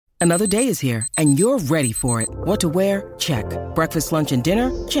Another day is here, and you're ready for it. What to wear? Check. Breakfast, lunch, and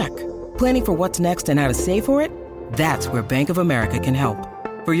dinner? Check. Planning for what's next and how to save for it? That's where Bank of America can help.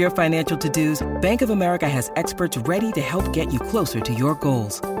 For your financial to-dos, Bank of America has experts ready to help get you closer to your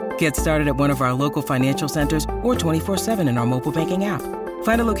goals. Get started at one of our local financial centers or 24/7 in our mobile banking app.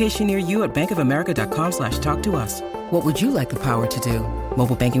 Find a location near you at bankofamerica.com/talktous. What would you like the power to do?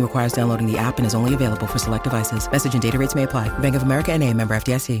 Mobile banking requires downloading the app and is only available for select devices. Message and data rates may apply. Bank of America N.A., member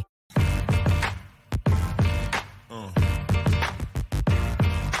FDIC.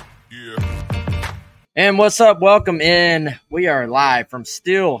 And what's up? Welcome in. We are live from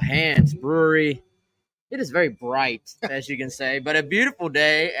Steel Hands Brewery. It is very bright, as you can say, but a beautiful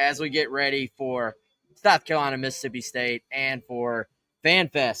day as we get ready for South Carolina, Mississippi State, and for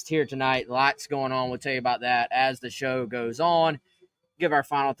FanFest here tonight. Lots going on. We'll tell you about that as the show goes on. Give our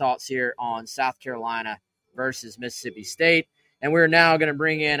final thoughts here on South Carolina versus Mississippi State. And we're now going to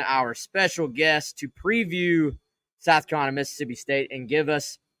bring in our special guest to preview South Carolina, Mississippi State and give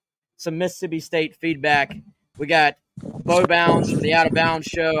us some Mississippi State feedback. We got Bo Bounds from the Out of Bounds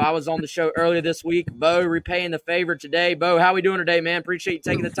show. I was on the show earlier this week. Bo repaying the favor today. Bo, how we doing today, man? Appreciate you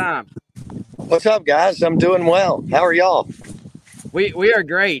taking the time. What's up, guys? I'm doing well. How are y'all? We are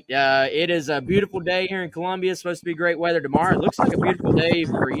great. It is a beautiful day here in Columbia. It's supposed to be great weather tomorrow. It looks like a beautiful day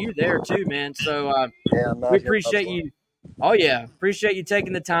for you there too, man. So we appreciate you. Oh, yeah. Appreciate you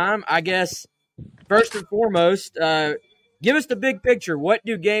taking the time. I guess first and foremost, give us the big picture. What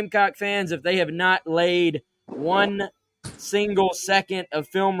do Gamecock fans, if they have not laid one single second of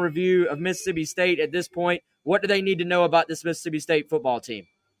film review of Mississippi State at this point, what do they need to know about this Mississippi State football team?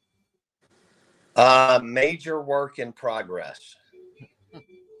 Major work in progress.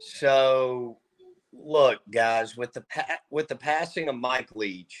 So, look, guys, with the passing of Mike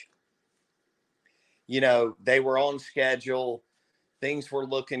Leach, they were on schedule. Things were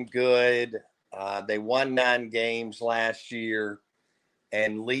looking good. They won 9 games last year,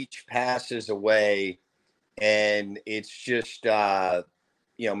 and Leach passes away, and it's just,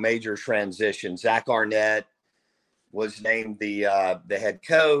 major transition. Zach Arnett was named the head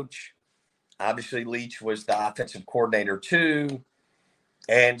coach. Obviously, Leach was the offensive coordinator too.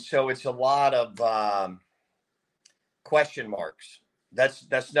 And so it's a lot of question marks.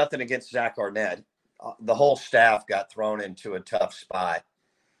 That's nothing against Zach Arnett. The whole staff got thrown into a tough spot.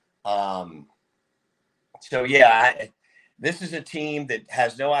 This is a team that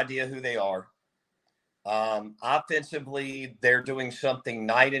has no idea who they are. Offensively, they're doing something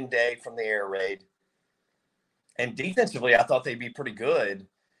night and day from the air raid. And defensively, I thought they'd be pretty good,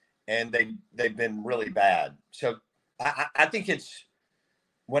 and they've been really bad. So I think it's,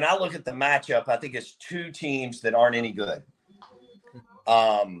 when I look at the matchup, I think it's two teams that aren't any good.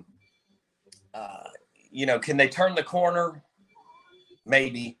 Can they turn the corner?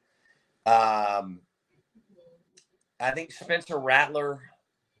 Maybe. I think Spencer Rattler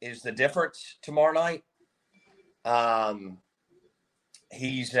is the difference tomorrow night.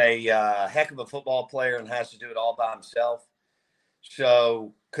 He's a heck of a football player and has to do it all by himself.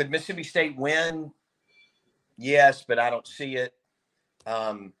 So could Mississippi State win? Yes, but I don't see it.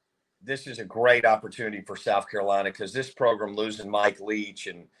 This is a great opportunity for South Carolina because this program losing Mike Leach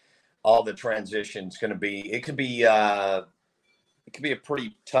and all the transitions going to be, it could be a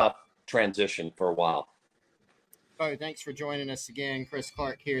pretty tough transition for a while. Bo, thanks for joining us again. Chris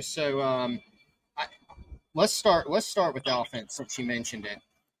Clark here. So let's start with the offense since you mentioned it.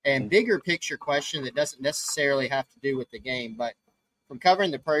 And bigger picture question that doesn't necessarily have to do with the game, but from covering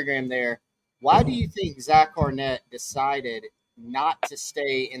the program there, why do you think Zach Arnett decided not to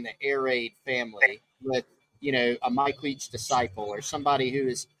stay in the air raid family with, a Mike Leach disciple or somebody who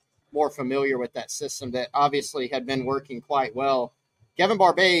is more familiar with that system that obviously had been working quite well? Kevin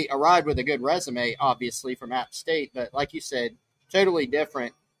Barbay arrived with a good resume, obviously, from App State, but like you said, totally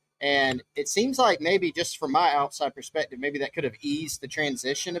different. And it seems like maybe just from my outside perspective, maybe that could have eased the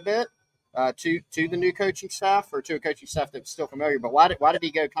transition a bit to the new coaching staff or to a coaching staff that's still familiar. But why did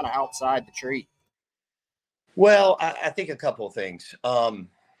he go kind of outside the tree? Well, I think a couple of things.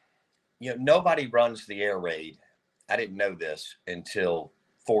 Nobody runs the air raid. I didn't know this until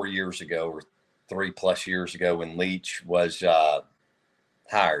 4 years ago or 3+ years ago when Leach was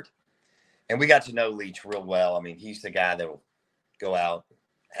hired. And we got to know Leach real well. I mean, he's the guy that will go out,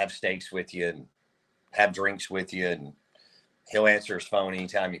 have steaks with you and have drinks with you, and he'll answer his phone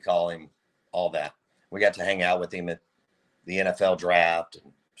anytime you call him, all that. We got to hang out with him at the NFL draft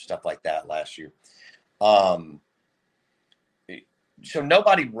and stuff like that last year. So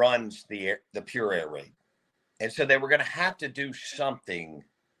nobody runs the pure air raid. And so they were going to have to do something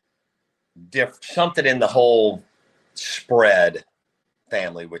different, something in the whole spread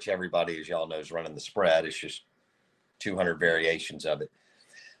family, which everybody, as y'all know, is running the spread. It's just 200 variations of it.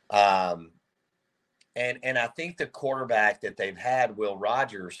 And I think the quarterback that they've had, Will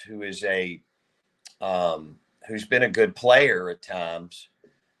Rogers, who is who's been a good player at times,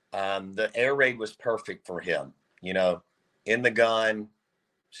 the air raid was perfect for him. In the gun,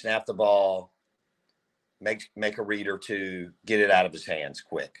 snap the ball, make a read or two, get it out of his hands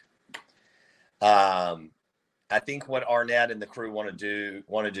quick. I think what Arnett and the crew wanted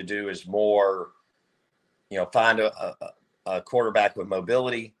to do is more, find a quarterback with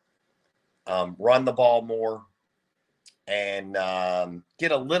mobility, run the ball more, and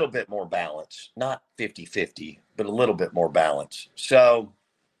get a little bit more balance, not 50-50, but a little bit more balance. So,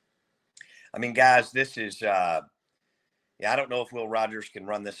 I mean, guys, this is, I don't know if Will Rogers can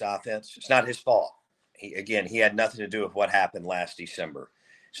run this offense. It's not his fault. He had nothing to do with what happened last December.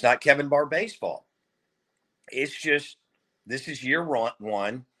 It's not Kevin Barbay's fault. It's just, this is year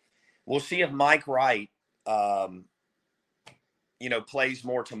one. We'll see if Mike Wright, plays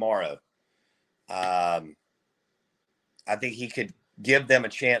more tomorrow. I think he could give them a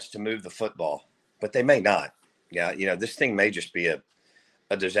chance to move the football, but they may not. Yeah, this thing may just be a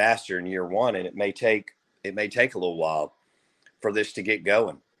disaster in year one, and it may take a little while for this to get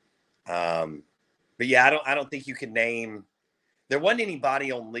going. But yeah, I don't think you can name. There wasn't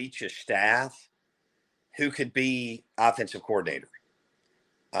anybody on Leach's staff who could be offensive coordinator,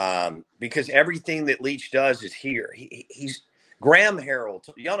 because everything that Leach does is here. He's Graham Harrell.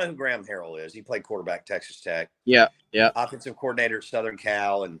 Y'all know who Graham Harrell is. He played quarterback Texas Tech. Yeah. Offensive coordinator at Southern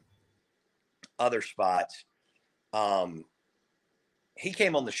Cal and other spots. He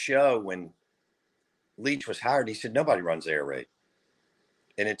came on the show when Leach was hired. He said, nobody runs the air raid.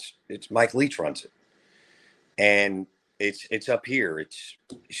 And it's Mike Leach runs it. And it's up here. It's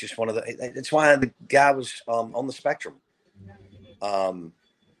just one of it's why the guy was on the spectrum.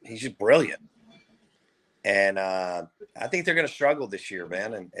 He's just brilliant. And I think they're going to struggle this year,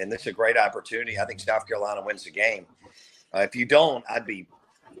 man. And this is a great opportunity. I think South Carolina wins the game. If you don't, I'd be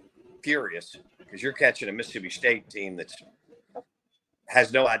furious, because you're catching a Mississippi State team that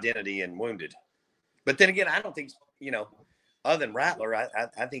has no identity and wounded. But then again, I don't think, other than Rattler,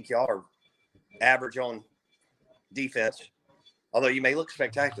 I think y'all are average on defense, although you may look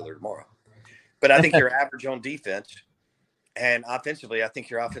spectacular tomorrow. But I think you're average on defense. And offensively, I think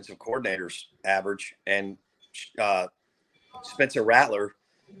your offensive coordinator's average. And Spencer Rattler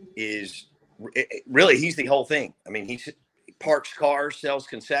is really, he's the whole thing. I mean, he parks cars, sells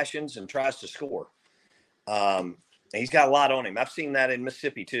concessions, and tries to score. And he's got a lot on him. I've seen that in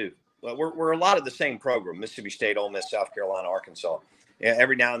Mississippi too. But we're a lot of the same program: Mississippi State, Ole Miss, South Carolina, Arkansas.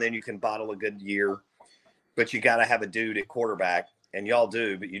 Every now and then you can bottle a good year, but you got to have a dude at quarterback, and y'all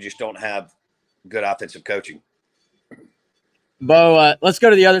do, but you just don't have good offensive coaching. Bo, let's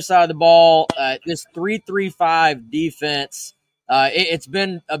go to the other side of the ball. This 3-3-5 defense, it's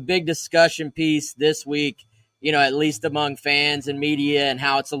been a big discussion piece this week, at least among fans and media, and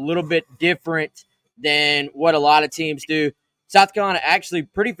how it's a little bit different than what a lot of teams do. South Carolina actually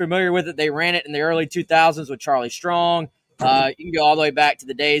pretty familiar with it. They ran it in the early 2000s with Charlie Strong. You can go all the way back to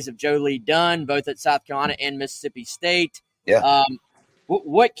the days of Joe Lee Dunn, both at South Carolina and Mississippi State. Yeah.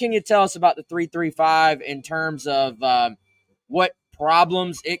 What can you tell us about the 3-3-5 in terms of what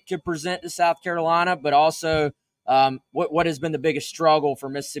problems it could present to South Carolina, but also what has been the biggest struggle for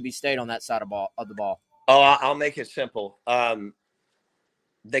Mississippi State on that side of the ball? Oh, I'll make it simple.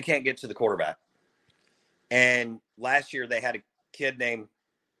 They can't get to the quarterback. And last year they had a kid named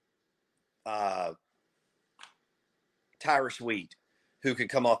Tyrus Wheat who could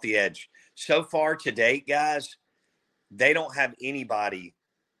come off the edge. So far to date, guys, they don't have anybody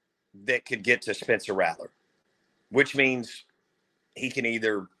that could get to Spencer Rattler, which means he can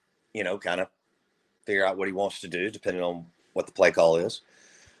either, kind of figure out what he wants to do, depending on what the play call is.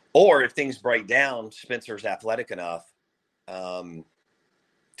 Or if things break down, Spencer's athletic enough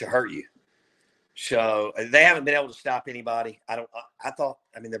to hurt you. So they haven't been able to stop anybody.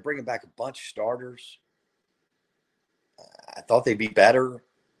 They're bringing back a bunch of starters. I thought they'd be better,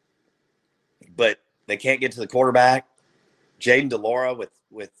 but they can't get to the quarterback. Jaden DeLaura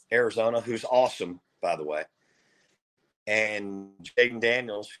with Arizona, who's awesome, by the way. And Jaden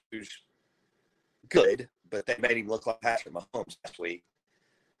Daniels, who's good, but they made him look like Patrick Mahomes last week.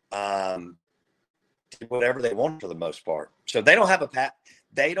 Did whatever they want for the most part. So they don't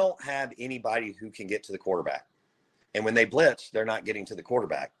have anybody who can get to the quarterback. And when they blitz, they're not getting to the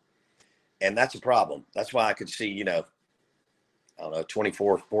quarterback. And that's a problem. That's why I could see,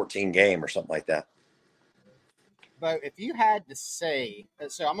 24-14 game or something like that. But if you had to say,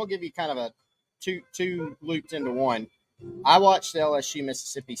 so I'm going to give you kind of a two looped into one. I watched the LSU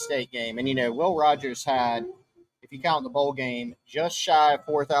Mississippi State game, and Will Rogers had, if you count the bowl game, just shy of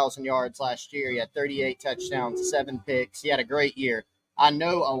 4,000 yards last year. He had 38 touchdowns, 7 picks. He had a great year. I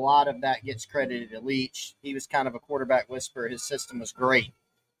know a lot of that gets credited to Leach. He was kind of a quarterback whisperer. His system was great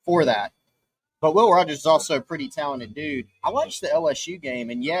for that. But Will Rogers is also a pretty talented dude. I watched the LSU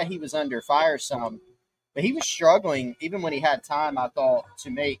game, and yeah, he was under fire some, but he was struggling even when he had time, I thought, to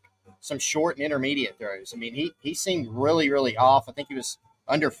make some short and intermediate throws. I mean, he seemed really, really off. I think he was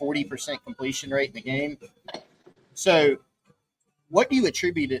under 40% completion rate in the game. So what do you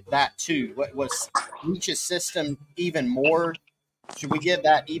attribute that to? What was Leach's system even more? Should we give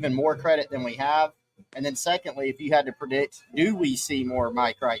that even more credit than we have? And then secondly, if you had to predict, do we see more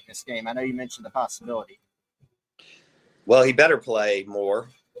Mike Wright in this game? I know you mentioned the possibility. Well, he better play more.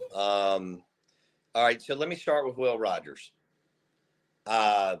 All right, so let me start with Will Rogers.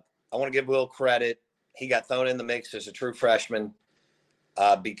 I want to give Will credit. He got thrown in the mix as a true freshman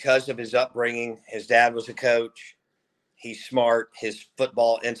because of his upbringing. His dad was a coach. He's smart. His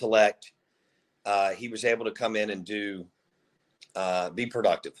football intellect. He was able to come in and be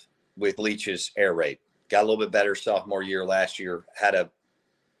productive with Leach's air raid. Got a little bit better sophomore year last year. Had a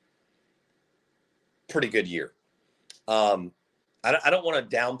pretty good year. I don't want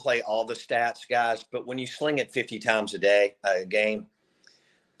to downplay all the stats, guys, but when you sling it 50 times a game,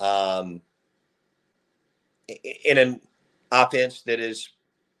 in an offense that is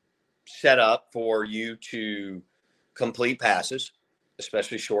set up for you to complete passes,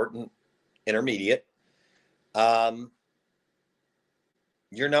 especially short and intermediate,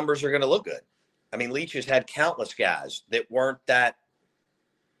 your numbers are going to look good. I mean, Leach has had countless guys that weren't that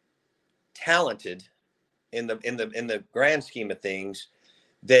talented in the grand scheme of things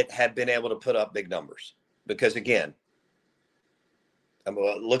that have been able to put up big numbers. Because again,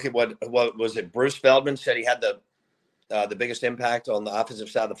 look at what was it? Bruce Feldman said he had the biggest impact on the offensive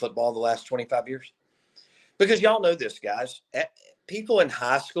side of the football the last 25 years. Because y'all know this, guys. People in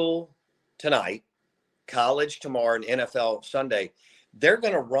high school tonight, college tomorrow, and NFL Sunday, they're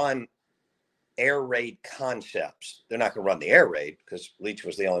going to run air raid concepts. They're not going to run the air raid because Leach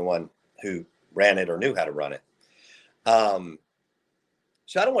was the only one who ran it or knew how to run it.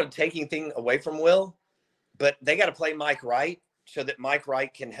 So I don't want to take anything away from Will, but they got to play Mike Wright so that Mike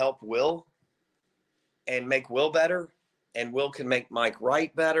Wright can help Will and make Will better, and Will can make Mike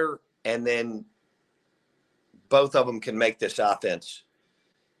Wright better, and then both of them can make this offense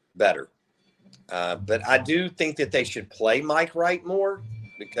better. But I do think that they should play Mike Wright more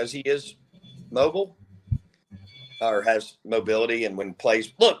because he is mobile or has mobility. And when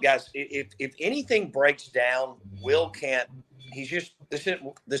plays, look, guys, if anything breaks down, Will can't. He's just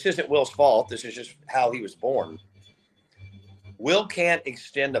this isn't Will's fault. This is just how he was born. Will can't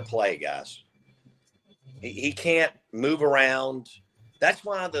extend a play, guys. He can't move around. That's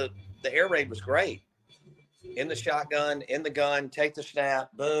why the air raid was great. In the shotgun, in the gun, take the snap,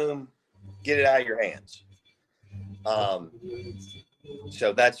 boom, get it out of your hands.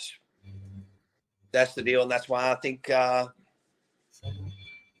 So that's the deal, and that's why I think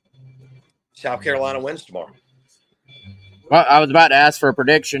South Carolina wins tomorrow. Well, I was about to ask for a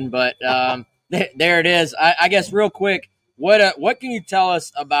prediction, but there it is. I guess real quick, what can you tell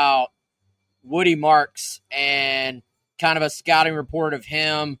us about Woody Marks and kind of a scouting report of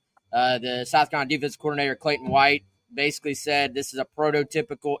him? The South Carolina defensive coordinator, Clayton White, basically said this is a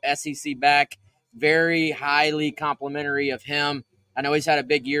prototypical SEC back, very highly complimentary of him. I know he's had a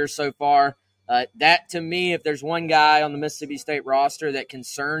big year so far. That, to me, if there's one guy on the Mississippi State roster that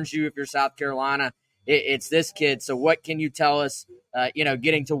concerns you if you're South Carolina, it's this kid. So what can you tell us,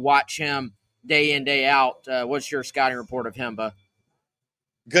 getting to watch him day in, day out? What's your scouting report of him, Bo?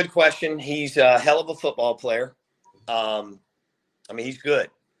 Good question. He's a hell of a football player. He's good.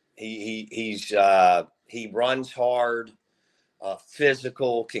 He runs hard,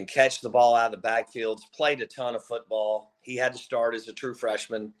 physical, can catch the ball out of the backfields, played a ton of football. He had to start as a true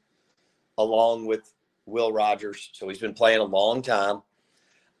freshman along with Will Rogers, so he's been playing a long time.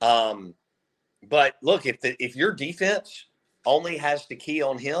 But look, if your defense only has to key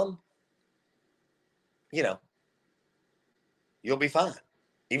on him, you'll be fine.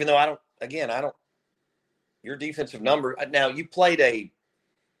 Even though your defensive number – now, you played a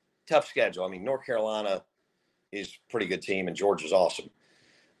tough schedule. I mean, North Carolina is a pretty good team, and Georgia's awesome.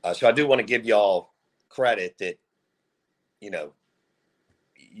 So I do want to give y'all credit that,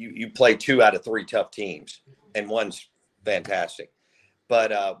 you play 2 out of 3 tough teams, and one's fantastic.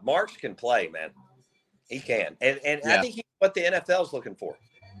 But Marks can play, man. He can. And yeah. I think he's what the NFL's looking for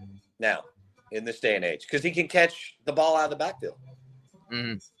now in this day and age because he can catch the ball out of the backfield.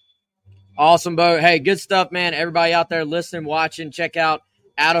 Mm-hmm. Awesome, Bo. Hey, good stuff, man. Everybody out there listening, watching, check out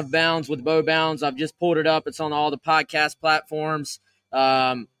Out of Bounds with Bo Bounds. I've just pulled it up. It's on all the podcast platforms.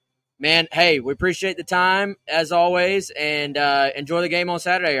 Man, hey, we appreciate the time as always, and enjoy the game on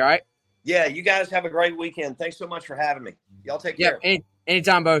Saturday, all right? Yeah, you guys have a great weekend. Thanks so much for having me. Y'all take care.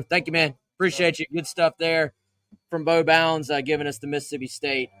 Anytime, Bo. Thank you, man. Appreciate you. Good stuff there from Bo Bounds, giving us the Mississippi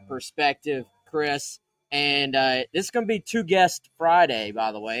State perspective, Chris. And this is going to be 2 guest Friday,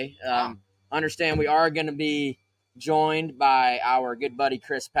 by the way. Understand we are going to be joined by our good buddy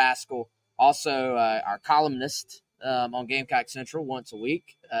Chris Pascal, also our columnist on Gamecock Central once a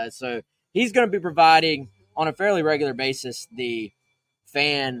week. So he's going to be providing on a fairly regular basis the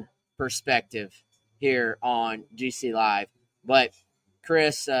fan perspective here on GC Live. But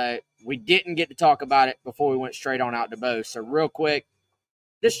Chris, we didn't get to talk about it before we went straight on out to Bo. So real quick,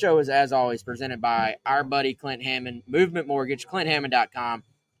 this show is, as always, presented by our buddy Clint Hammond, Movement Mortgage, ClintHammond.com,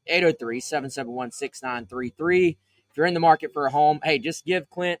 803-771-6933. If you're in the market for a home, hey, just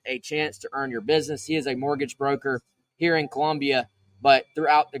give Clint a chance to earn your business. He is a mortgage broker here in Columbia, but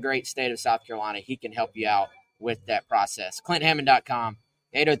throughout the great state of South Carolina, he can help you out with that process. ClintHammond.com,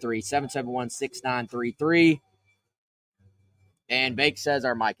 803-771-6933. And Bake says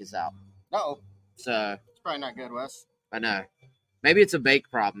our mic is out. Uh-oh. So It's probably not good, Wes. I know. Maybe it's a Bake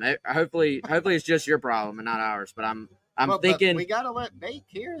problem. Hopefully it's just your problem and not ours. But I'm thinking we gotta let Bake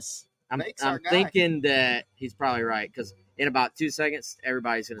hear us. I'm our guy. thinking that he's probably right, because in about 2 seconds,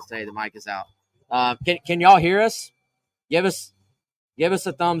 everybody's going to say the mic is out. Can y'all hear us? Give us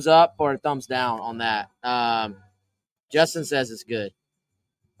a thumbs up or a thumbs down on that. Justin says it's good.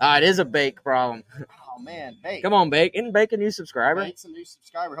 It is a Bake problem. Oh man, Bake. Come on, Bake. Isn't Bake a new subscriber? Bake's a new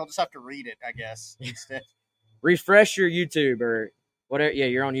subscriber. He'll just have to read it, I guess, instead. Refresh your YouTube or whatever. Yeah,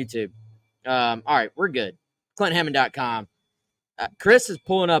 you're on YouTube. All right, we're good. ClintHammond.com. Chris is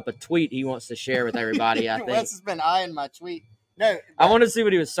pulling up a tweet he wants to share with everybody, I think. Wes has been eyeing my tweet. No. I want to see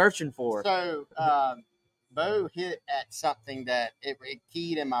what he was searching for. So, Bo hit at something that it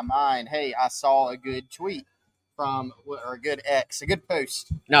keyed in my mind. Hey, I saw a good tweet or a good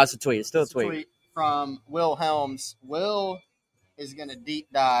post. No, it's a tweet. It's still a tweet. From Will Helms. Will is going to deep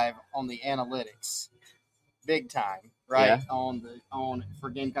dive on the analytics big time, right? Yeah. For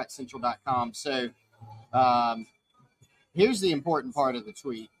GamecockCentral.com. So, here's the important part of the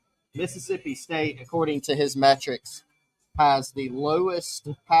tweet. Mississippi State, according to his metrics, has the lowest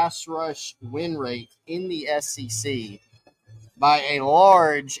pass rush win rate in the SEC by a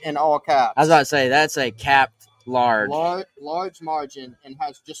large, in all caps. I was about to say, that's a capped large margin, and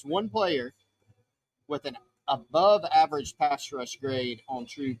has just one player with an above average pass rush grade on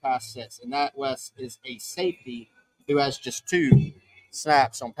true pass sets, and that, Wes, is a safety who has just 2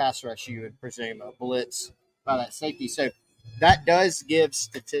 snaps on pass rush, you would presume, a blitz by that safety. So that does give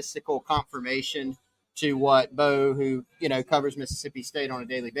statistical confirmation to what Bo, who covers Mississippi State on a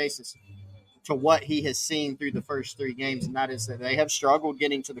daily basis, to what he has seen through the first 3 games, and that is that they have struggled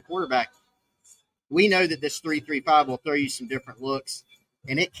getting to the quarterback. We know that this 3-3-5 will throw you some different looks,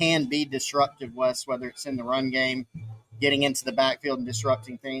 and it can be disruptive, Wes, whether it's in the run game, getting into the backfield and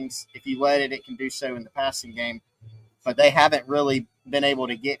disrupting things. If you let it, it can do so in the passing game. But they haven't really been able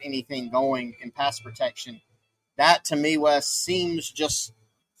to get anything going in pass protection. That, to me, Wes, seems just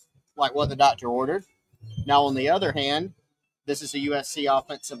like what the doctor ordered. Now, on the other hand, this is a USC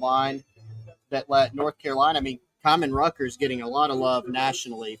offensive line that let North Carolina – Common Rucker's getting a lot of love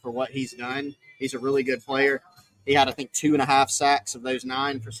nationally for what he's done. He's a really good player. He had, I think, 2.5 sacks of those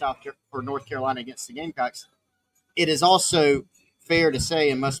 9 for North Carolina against the Gamecocks. It is also fair to say,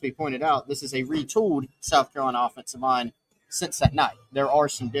 and must be pointed out, this is a retooled South Carolina offensive line since that night. There are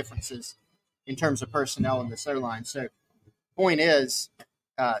some differences in terms of personnel in this O-line. So, point is,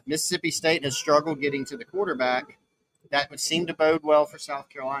 Mississippi State has struggled getting to the quarterback. That would seem to bode well for South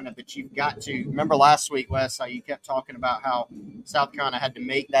Carolina, but you've got to – remember last week, Wes, how you kept talking about how South Carolina had to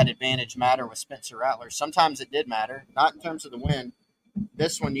make that advantage matter with Spencer Rattler. Sometimes it did matter, not in terms of the win.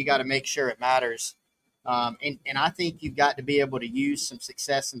 This one, you got to make sure it matters. And I think you've got to be able to use some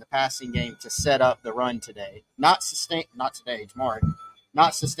success in the passing game to set up the run today. Tomorrow.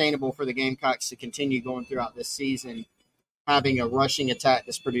 Not sustainable for the Gamecocks to continue going throughout this season, having a rushing attack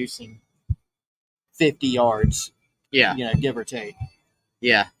that's producing 50 yards. Yeah. Give or take.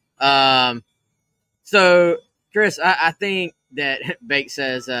 Yeah. So, Chris, I think that Bake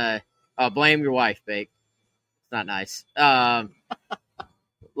says, blame your wife, Bake. It's not nice.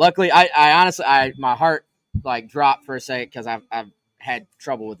 Luckily, I honestly, my heart dropped for a second because I've had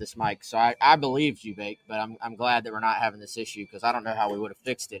trouble with this mic. So I believed you, Bake, but I'm glad that we're not having this issue because I don't know how we would have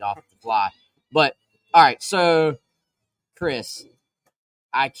fixed it off the fly. But all right, so Chris,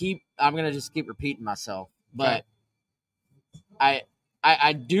 I keep I'm gonna just keep repeating myself, but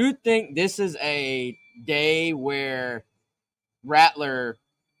I do think this is a day where Rattler,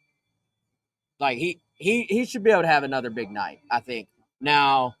 like he should be able to have another big night. I think.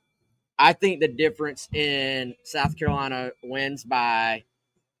 Now, I think the difference in South Carolina wins by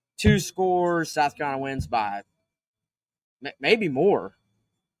 2 scores. South Carolina wins by maybe more,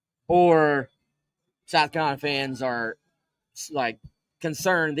 or South Carolina fans are like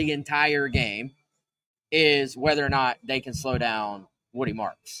concerned the entire game is whether or not they can slow down Woody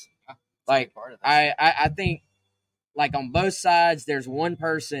Marks. Like I think like on both sides, there's one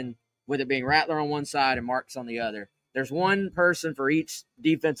person, with it being Rattler on one side and Marks on the other. There's one person for each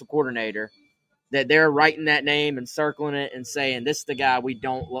defensive coordinator that they're writing that name and circling it and saying, this is the guy we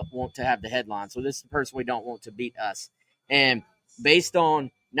don't want to have the headline. So this is the person we don't want to beat us. And based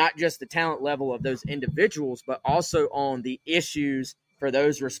on not just the talent level of those individuals, but also on the issues for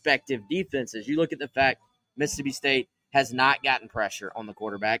those respective defenses. You look at the fact Mississippi State has not gotten pressure on the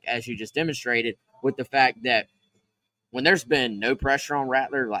quarterback, as you just demonstrated, with the fact that when there's been no pressure on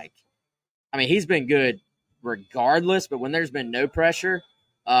Rattler, he's been good regardless, but when there's been no pressure,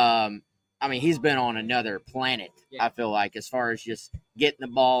 he's been on another planet, I feel like, as far as just getting the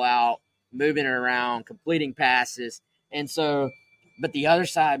ball out, moving it around, completing passes. And so, but the other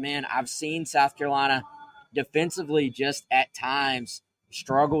side, man, I've seen South Carolina defensively just at times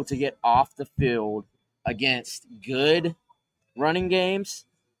struggle to get off the field against good running games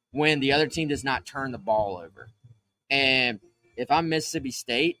when the other team does not turn the ball over. And if I'm Mississippi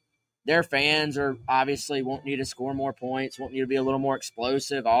State, their fans are obviously want you to score more points, want you to be a little more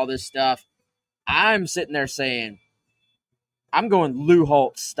explosive, all this stuff. I'm sitting there saying, I'm going Lou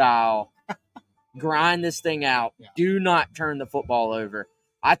Holtz style, grind this thing out. Yeah. Do not turn the football over.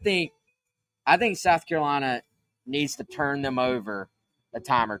 I think South Carolina needs to turn them over a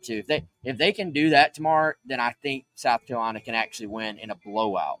time or two. If they can do that tomorrow, then I think South Carolina can actually win in a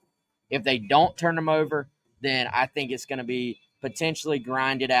blowout. If they don't turn them over, then I think it's going to be potentially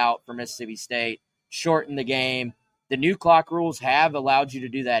grinded out for Mississippi State, shorten the game. The new clock rules have allowed you to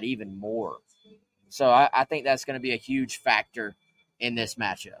do that even more. So I think that's going to be a huge factor in this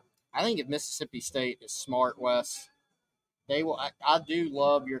matchup. I think if Mississippi State is smart, Wes, they will. I do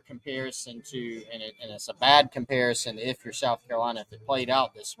love your comparison to, and it's a bad comparison if you're South Carolina, if it played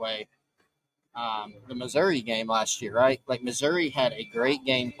out this way, the Missouri game last year, right? Like Missouri had a great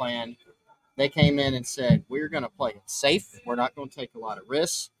game plan. They came in and said, we're going to play it safe. We're not going to take a lot of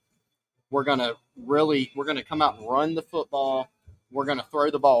risks. We're going to come out and run the football. We're going to throw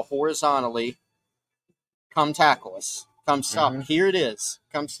the ball horizontally. Come tackle us. Come stop it. Here it is.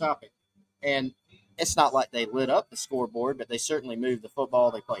 Come stop it. And it's not like they lit up the scoreboard, but they certainly moved the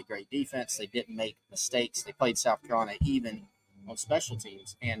football. They played great defense. They didn't make mistakes. They played South Carolina even on special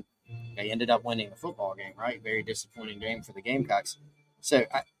teams, and they ended up winning the football game, right? Very disappointing game for the Gamecocks. So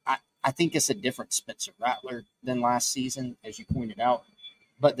I think it's a different Spencer Rattler than last season, as you pointed out.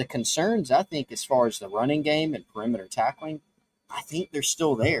 But the concerns, I think, as far as the running game and perimeter tackling, I think they're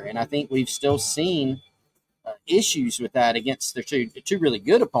still there. And I think we've still seen issues with that against the two really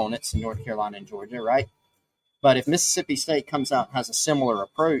good opponents in North Carolina and Georgia, right? But if Mississippi State comes out and has a similar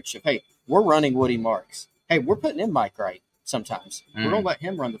approach of, hey, we're running Woody Marks. Hey, we're putting in Mike Wright sometimes. We're going to let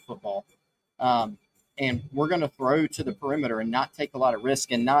him run the football. And we're going to throw to the perimeter and not take a lot of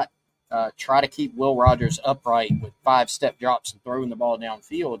risk and not try to keep Will Rogers upright with 5-step drops and throwing the ball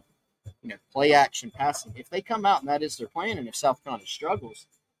downfield, play action passing. If they come out and that is their plan, and if South Carolina struggles,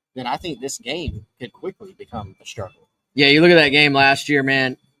 then I think this game could quickly become a struggle. Yeah, you look at that game last year,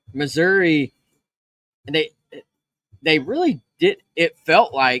 man. Missouri, they really did. It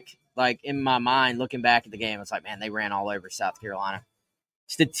felt like in my mind, looking back at the game, it's like, man, they ran all over South Carolina.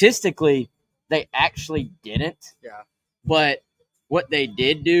 Statistically, they actually didn't. Yeah. But what they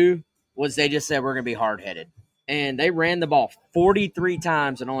did do was they just said, we're going to be hard-headed. And they ran the ball 43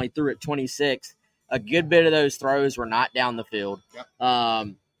 times and only threw it 26. A good bit of those throws were not down the field.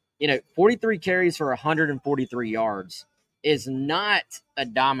 Yep. 43 carries for 143 yards is not a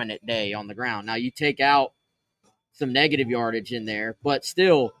dominant day on the ground. Now, you take out some negative yardage in there, but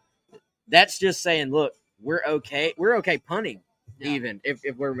still, that's just saying, look, we're okay. We're okay punting, even if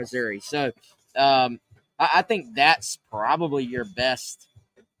we're Missouri. So I think that's probably your best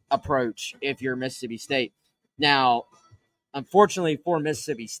approach if you're Mississippi State. Now, unfortunately for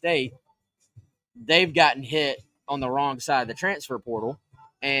Mississippi State, they've gotten hit on the wrong side of the transfer portal.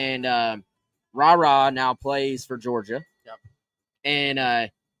 And Ra now plays for Georgia. Yep. And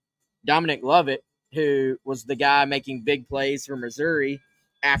Dominic Lovett, who was the guy making big plays for Missouri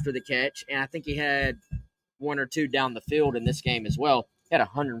after the catch, and I think he had 1 or 2 down the field in this game as well. He had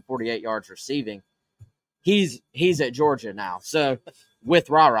 148 yards receiving. He's at Georgia now, so with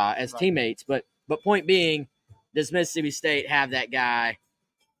Rara as teammates. But point being, does Mississippi State have that guy?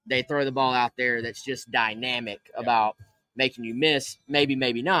 They throw the ball out there that's just dynamic about making you miss, maybe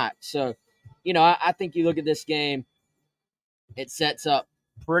not. So, I think you look at this game, it sets up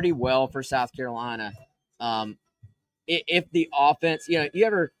pretty well for South Carolina. If the offense, you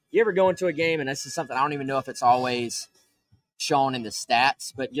ever go into a game, and this is something I don't even know if it's always shown in the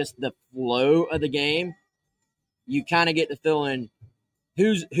stats, but just the flow of the game, you kind of get the feeling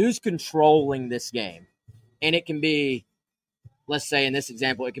who's controlling this game. And it can be, let's say in this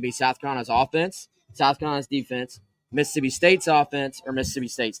example, it could be South Carolina's offense, South Carolina's defense, Mississippi State's offense, or Mississippi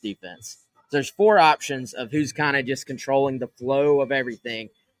State's defense. So there's 4 options of who's kind of just controlling the flow of everything.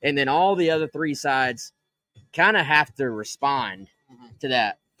 And then all the other 3 sides kind of have to respond to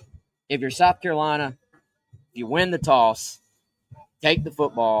that. If you're South Carolina, if you win the toss, take the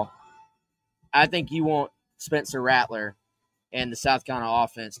football, I think you want Spencer Rattler and the South Carolina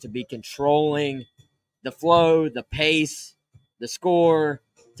offense to be controlling the flow, the pace, the score,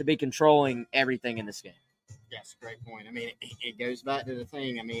 to be controlling everything in this game. Yes, great point. I mean, it goes back to the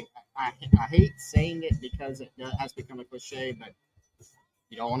thing. I mean, I hate saying it because it has become a cliche, but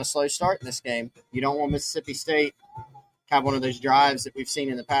you don't want a slow start in this game. You don't want Mississippi State have one of those drives that we've seen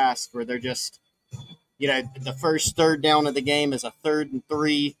in the past where they're just, the first third down of the game is a 3rd and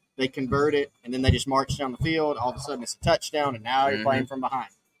 3. They convert it, and then they just march down the field. All of a sudden, it's a touchdown, and now you're playing from behind.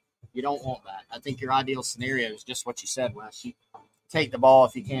 You don't want that. I think your ideal scenario is just what you said, Wes. You take the ball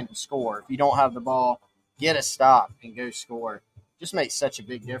if you can and score. If you don't have the ball, get a stop and go score. Just makes such a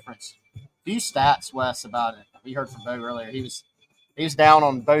big difference. Few stats, Wes, about it. We heard from Bo earlier. He was down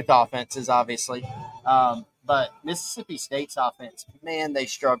on both offenses, obviously. But Mississippi State's offense, man, they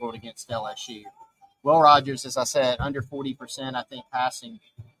struggled against LSU. Will Rogers, as I said, under 40%, I think, passing.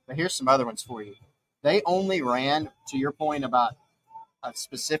 But here's some other ones for you. They only ran, to your point about a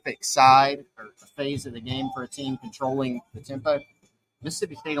specific side or a phase of the game for a team controlling the tempo.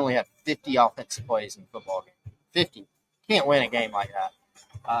 Mississippi State only had 50 offensive plays in the football game. 50. Can't win a game like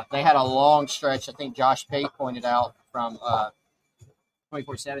that. They had a long stretch. I think Josh Pate pointed out from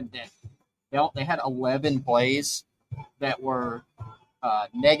 24/7 that they had 11 plays that were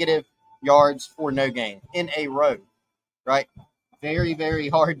negative yards for no gain in a row, right? Very, very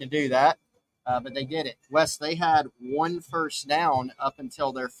hard to do that, but they did it. Wes, they had 1 first down up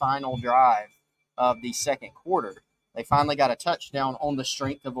until their final drive of the second quarter. They finally got a touchdown on the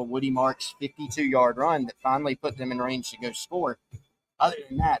strength of a Woody Marks 52-yard run that finally put them in range to go score. Other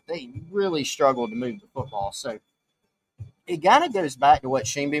than that, they really struggled to move the football. So it kind of goes back to what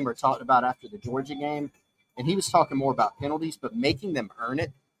Shane Beamer talked about after the Georgia game, and he was talking more about penalties, but making them earn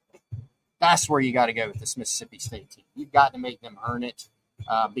it. That's where you got to go with this Mississippi State team. You've got to make them earn it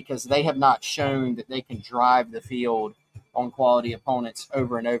because they have not shown that they can drive the field on quality opponents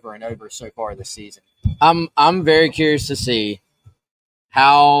over and over and over so far this season. I'm very curious to see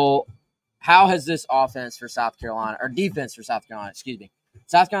how has this offense for South Carolina, or defense for South Carolina,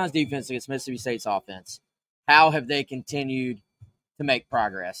 South Carolina's defense against Mississippi State's offense, how have they continued to make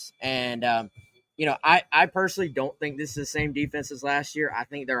progress? And, I personally don't think this is the same defense as last year. I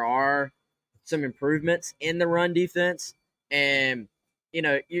think there are some improvements in the run defense. And,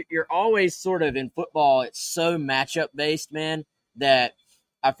 you're always sort of in football, it's so matchup based, man, that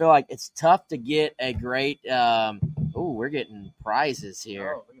I feel like it's tough to get a great we're getting prizes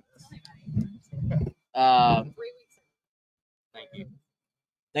here. Thank you.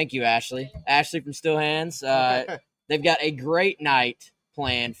 Thank you, Ashley. Ashley from Still Hands. They've got a great night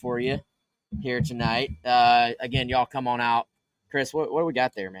planned for you here tonight. Again, y'all come on out. Chris, what do we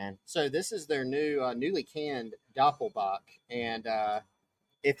got there, man? So this is their newly canned Doppelbock. And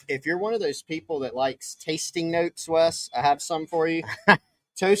if you're one of those people that likes tasting notes, Wes, I have some for you.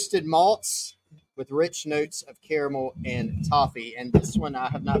 Toasted malts with rich notes of caramel and toffee. And this one I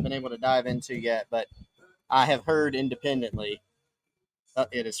have not been able to dive into yet, but I have heard independently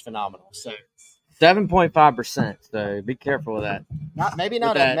it is phenomenal. So 7.5%. So be careful with that. Maybe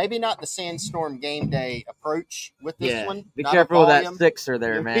not the Sandstorm game day approach with this one. Be careful with that sixer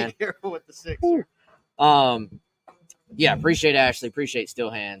there, man. Be careful with the sixer. Yeah, appreciate Ashley. Appreciate Still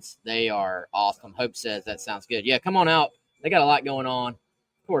Hands. They are awesome. Hope says that sounds good. Yeah, come on out. They got a lot going on.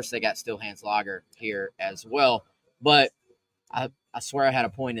 Of course, they got Still Hands Lager here as well. But I swear I had a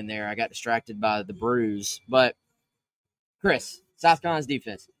point in there. I got distracted by the brews. But, Chris, South Carolina's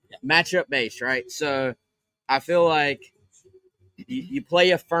defense, matchup based, right? So I feel like you play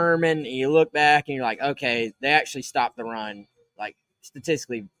a Furman and you look back and you're like, okay, they actually stopped the run, like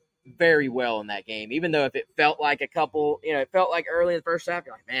statistically very well in that game, even though if it felt like it felt like early in the first half,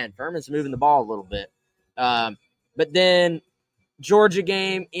 you're like, man, Furman's moving the ball a little bit. But then Georgia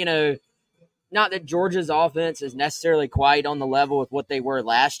game, not that Georgia's offense is necessarily quite on the level with what they were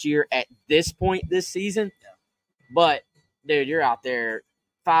last year at this point this season. But, dude, you're out there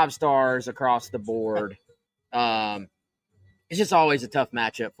 5 stars across the board. It's just always a tough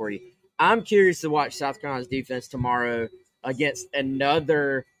matchup for you. I'm curious to watch South Carolina's defense tomorrow against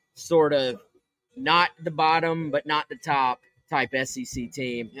another sort of not the bottom but not the top type SEC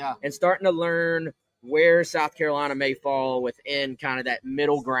team. Yeah. And starting to learn where South Carolina may fall within kind of that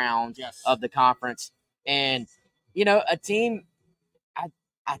middle ground of the conference. And, a team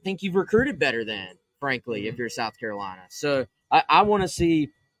I think you've recruited better than, frankly, if you're South Carolina. So I want to see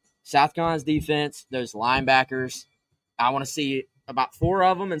South Carolina's defense, those linebackers. I want to see about 4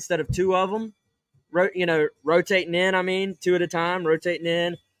 of them instead of 2 of them, rotating in, 2 at a time, rotating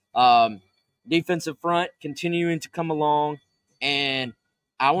in. Defensive front continuing to come along. And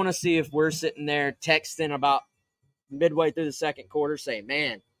I want to see if we're sitting there texting about midway through the second quarter saying,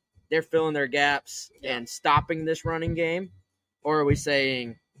 man, they're filling their gaps and stopping this running game. Or are we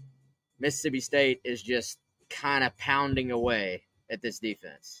saying Mississippi State is just kind of pounding away at this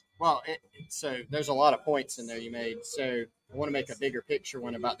defense? Well, so there's a lot of points in there you made. So I want to make a bigger picture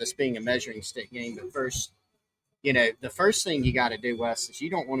one about this being a measuring stick game. But first, the first thing you got to do, Wes, is you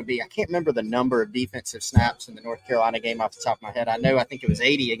don't want to be – I can't remember the number of defensive snaps in the North Carolina game off the top of my head. I think it was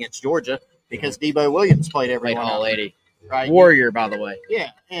 80 against Georgia because Debo Williams played every one. All 80. Right? Warrior, by the way.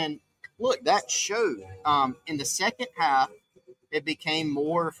 Yeah, and look, that showed. In the second half, it became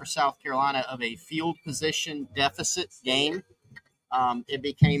more for South Carolina of a field position deficit game. It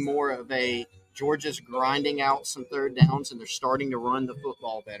became more of a Georgia's grinding out some third downs and they're starting to run the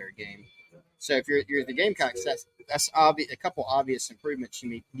football better game. So if you're the Gamecocks, that's obvious. A couple obvious improvements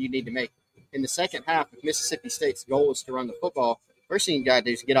you need to make in the second half. If Mississippi State's goal is to run the football, first thing you got to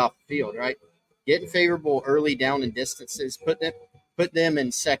do is get off the field, right? Get in favorable early down and distances. Put them in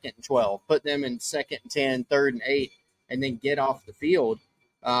 2nd and 12. Put them in 2nd and 10, 3rd and 8, and then get off the field.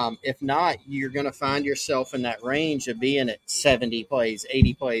 If not, you're going to find yourself in that range of being at 70 plays,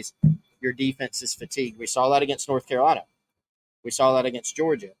 80 plays. Your defense is fatigued. We saw that against North Carolina. We saw that against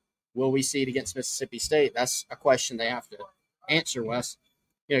Georgia. Will we see it against Mississippi State? That's a question they have to answer, Wes.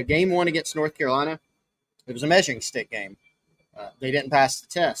 Game 1 against North Carolina, it was a measuring stick game. They didn't pass the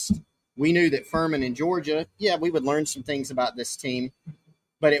test. We knew that Furman and Georgia, we would learn some things about this team,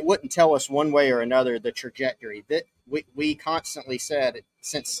 but it wouldn't tell us one way or another the trajectory. That we constantly said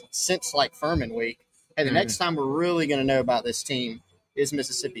since like Furman week, hey, the next time we're really going to know about this team is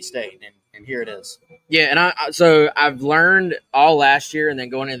Mississippi State, and here it is. Yeah, and I've learned all last year and then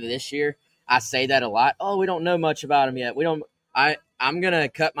going into this year, I say that a lot. Oh, we don't know much about them yet. I'm going to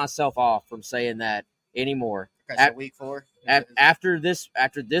cut myself off from saying that anymore. Okay, so week 4? After this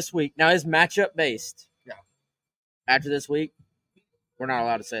week. Now, it's matchup based. Yeah. After this week, we're not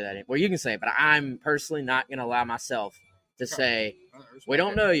allowed to say that anymore. Well, you can say it, but I'm personally not going to allow myself to say, we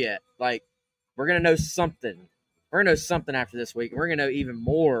don't know yet. Like, we're going to know something. We're going to know something after this week. We're going to know even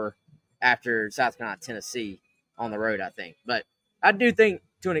more after South Carolina, Tennessee on the road, I think. But I do think,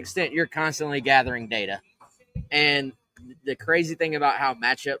 to an extent, you're constantly gathering data. And the crazy thing about how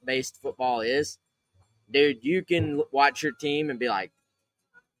matchup-based football is, dude, you can watch your team and be like,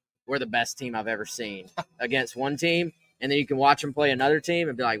 we're the best team I've ever seen against one team. And then you can watch them play another team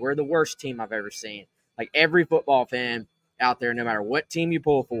and be like, we're the worst team I've ever seen. Like, every football fan out there, no matter what team you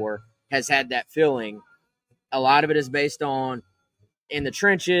pull for, has had that feeling. A lot of it is based on in the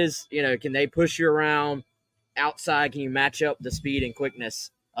trenches, can they push you around? Outside, can you match up the speed and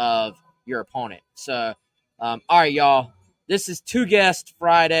quickness of your opponent? So, all right, y'all. This is Two Guest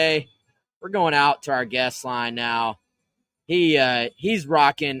Friday. We're going out to our guest line now. He's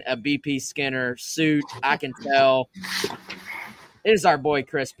rocking a BP Skinner suit. I can tell. It is our boy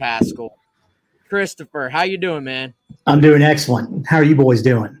Chris Paschal. Christopher, how you doing, man? I'm doing excellent. How are you boys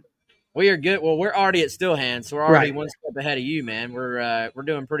doing? We are good. Well, we're already at Still Hands, so we're already one step ahead of you, man. We're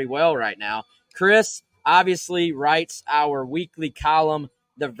doing pretty well right now. Chris obviously writes our weekly column,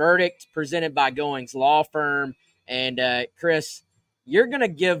 The Verdict, presented by Goings Law Firm. And Chris, you're going to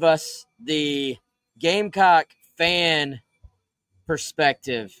give us the Gamecock fan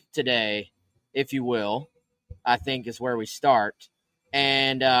perspective today, if you will. I think is where we start.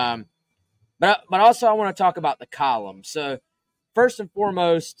 And but also I want to talk about the column. So first and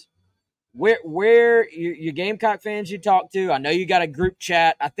foremost, where your Gamecock fans you talk to, I know you got a group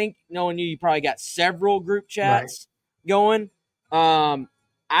chat. I think knowing you probably got several group chats going.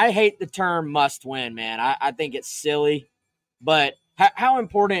 I hate the term must win, man. I think it's silly. But how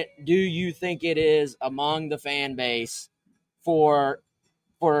important do you think it is among the fan base for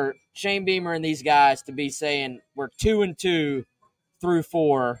Shane Beamer and these guys to be saying we're 2-2 through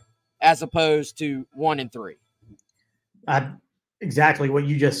 4 as opposed to 1-3? Exactly what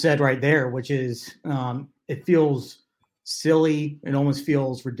you just said right there, which is it feels silly. It almost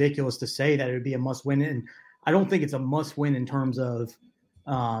feels ridiculous to say that it would be a must win. And I don't think it's a must win in terms of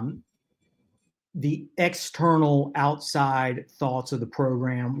the external outside thoughts of the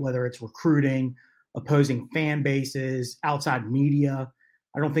program, whether it's recruiting, opposing fan bases, outside media.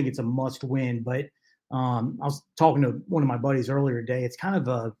 I don't think it's a must win, but I was talking to one of my buddies earlier today. It's kind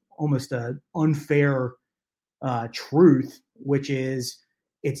of almost a unfair truth, which is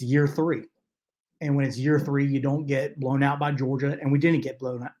it's year 3. And when it's year 3, you don't get blown out by Georgia. And we didn't get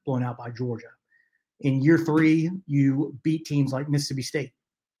blown out by Georgia. In year 3, you beat teams like Mississippi State.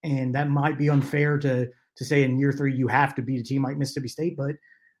 And that might be unfair to say in year 3 you have to beat a team like Mississippi State, but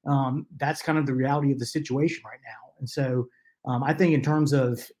that's kind of the reality of the situation right now. And so I think in terms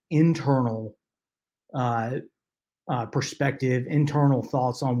of internal perspective, internal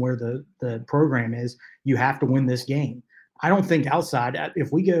thoughts on where the program is, you have to win this game. I don't think outside,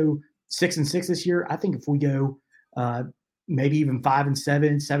 if we go 6-6 this year, I think if we go maybe even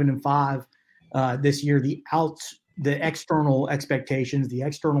 5-7, 7-5 this year, the external expectations, the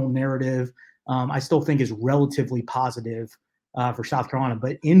external narrative, I still think is relatively positive for South Carolina.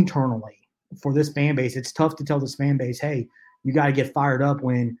 But internally, for this fan base, it's tough to tell this fan base, hey, you got to get fired up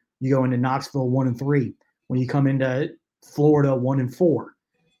when you go into Knoxville 1-3, when you come into Florida 1-4,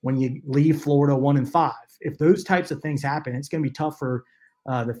 when you leave Florida 1-5. If those types of things happen, it's going to be tough for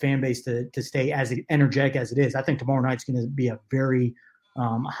the fan base to stay as energetic as it is. I think tomorrow night's going to be a very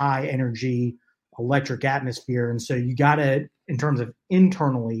high energy, electric atmosphere. And so you got to, in terms of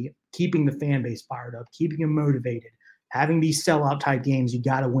internally, keeping the fan base fired up, keeping them motivated, having these sellout type games, you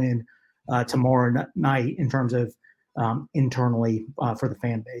got to win tomorrow night in terms of internally for the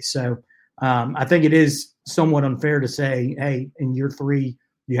fan base. So I think it is somewhat unfair to say, hey, in year 3,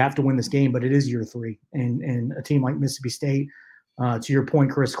 you have to win this game, but it is year 3. And a team like Mississippi State, to your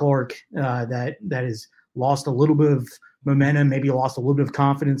point, Chris Clark, that has lost a little bit of momentum, maybe lost a little bit of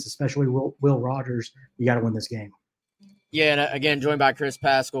confidence, especially Will Rogers. You got to win this game. Yeah, and again, joined by Chris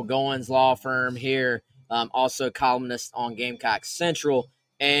Paschal, Goins Law Firm here, also columnist on Gamecock Central.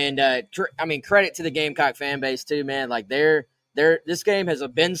 And, credit to the Gamecock fan base too, man. Like this game has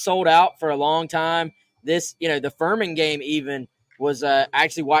been sold out for a long time. The Furman game even was I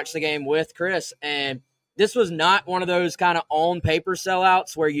actually watched the game with Chris, and this was not one of those kind of on paper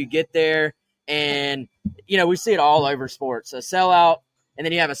sellouts where you get there and, we see it all over sports. A sellout, and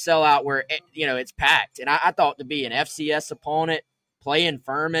then you have a sellout where, it's packed. And I thought to be an FCS opponent playing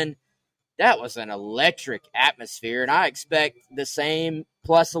Furman, that was an electric atmosphere. And I expect the same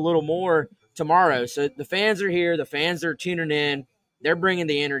plus a little more tomorrow. So the fans are here. The fans are tuning in. They're bringing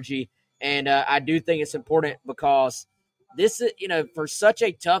the energy. And I do think it's important because this is, for such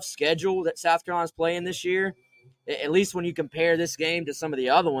a tough schedule that South Carolina's playing this year, at least when you compare this game to some of the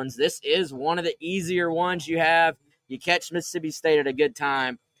other ones, this is one of the easier ones you have. You catch Mississippi State at a good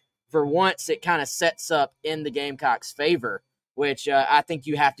time. For once, it kind of sets up in the Gamecocks' favor, which I think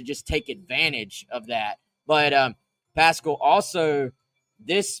you have to just take advantage of that. But, Paschal, also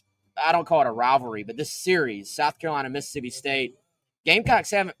this, I don't call it a rivalry, but this series, South Carolina, Mississippi State,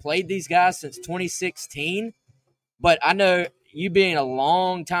 Gamecocks haven't played these guys since 2016. But I know you being a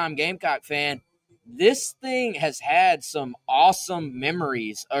long-time Gamecock fan, this thing has had some awesome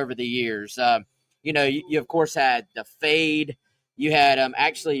memories over the years. You of course had the fade. You had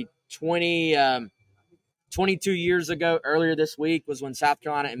actually 22 years ago, earlier this week, was when South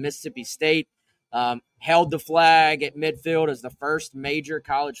Carolina and Mississippi State held the flag at midfield as the first major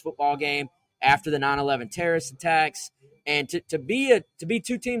college football game after the 9/11 terrorist attacks. And to be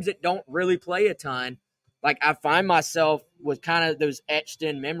two teams that don't really play a ton, like I find myself with kind of those etched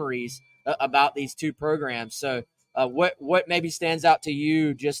in memories about these two programs. So what maybe stands out to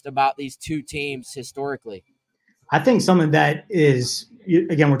you just about these two teams historically? I think something that is,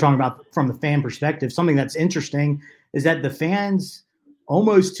 again, we're talking about from the fan perspective, something that's interesting is that the fans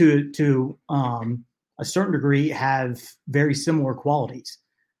almost to a certain degree have very similar qualities,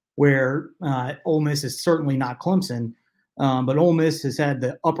 where Ole Miss is certainly not Clemson, but Ole Miss has had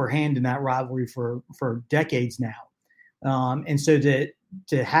the upper hand in that rivalry for decades now. And so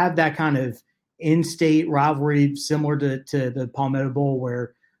to have that kind of in-state rivalry similar to the Palmetto Bowl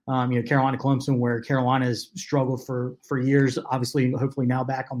where, Carolina Clemson, where Carolina has struggled for years, obviously, hopefully now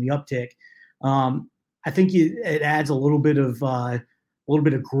back on the uptick. I think it adds a little bit of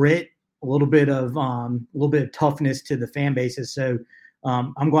grit a little bit of toughness to the fan bases. So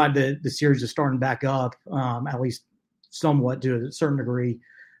I'm glad the series is starting back up, at least somewhat to a certain degree.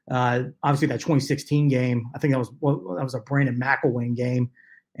 Obviously, that 2016 game, I think that was a Brandon McElwain game,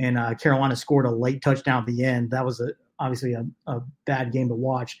 and Carolina scored a late touchdown at the end. That was obviously a bad game to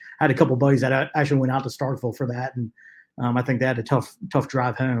watch. I had a couple buddies that actually went out to Starkville for that, and I think they had a tough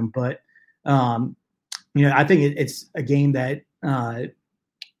drive home. But I think it's a game that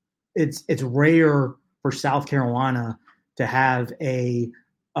it's rare for South Carolina to have a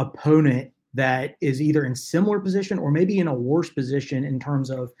opponent that is either in similar position or maybe in a worse position in terms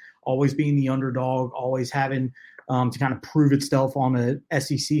of always being the underdog, always having to kind of prove itself on a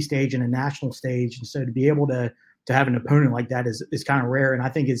SEC stage and a national stage. And so to be able to have an opponent like that is kind of rare. And I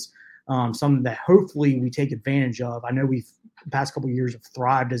think it's something that hopefully we take advantage of. I know we've the past couple of years have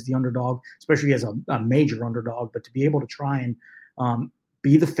thrived as the underdog, especially as a major underdog, but to be able to try and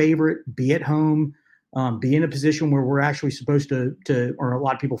be the favorite, be at home, be in a position where we're actually supposed to, or a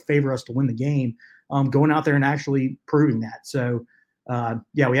lot of people favor us to win the game, going out there and actually proving that. So,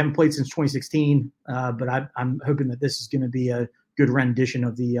 we haven't played since 2016, but I'm hoping that this is going to be a good rendition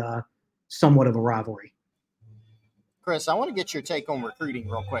of the somewhat of a rivalry. Chris, I want to get your take on recruiting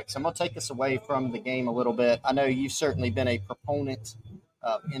real quick. So I'm going to take us away from the game a little bit. I know you've certainly been a proponent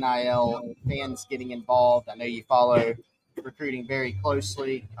of NIL, fans getting involved. I know you follow recruiting very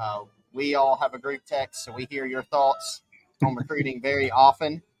closely. We all have a group text, so we hear your thoughts on recruiting very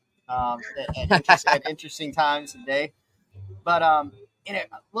often at interesting times of the day. But,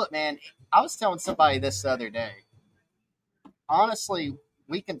 look, man, I was telling somebody this the other day. Honestly,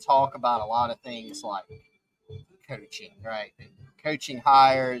 we can talk about a lot of things like coaching, right? Coaching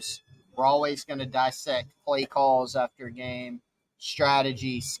hires. We're always going to dissect play calls after a game,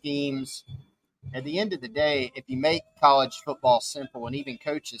 strategy, schemes. At the end of the day, if you make college football simple, and even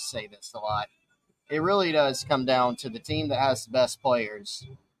coaches say this a lot, it really does come down to the team that has the best players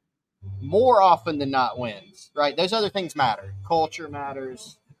more often than not wins, right? Those other things matter. Culture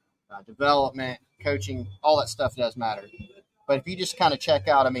matters, development, coaching, all that stuff does matter. But if you just kind of check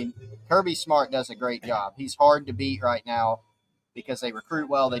out, I mean, Kirby Smart does a great job. He's hard to beat right now because they recruit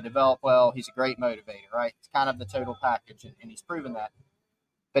well, they develop well. He's a great motivator, right? It's kind of the total package, and he's proven that.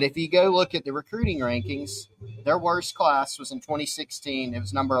 But if you go look at the recruiting rankings, their worst class was in 2016. It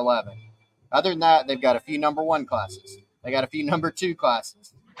was number 11. Other than that, they've got a few number 1 classes. They got a few number 2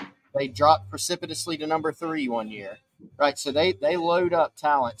 classes. They dropped precipitously to number 3 one year, right? So they load up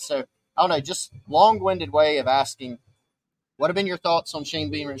talent. So, I don't know, just long-winded way of asking, what have been your thoughts on Shane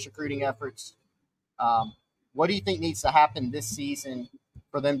Beamer's recruiting efforts? What do you think needs to happen this season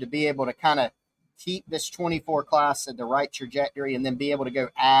for them to be able to kind of keep this 24 class at the right trajectory and then be able to go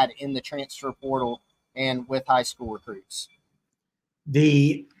add in the transfer portal and with high school recruits?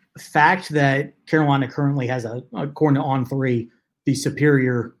 The fact that Carolina currently has, according to On3, the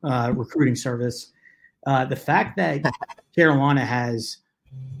superior recruiting service, the fact that Carolina has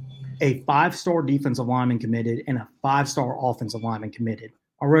a 5-star defensive lineman committed and a 5-star offensive lineman committed.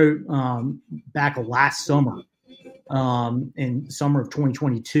 I wrote back last summer, in summer of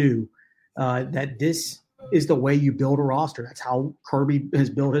 2022, that this is the way you build a roster. That's how Kirby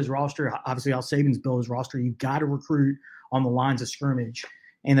has built his roster. Obviously, how Saban's built his roster. You've got to recruit on the lines of scrimmage.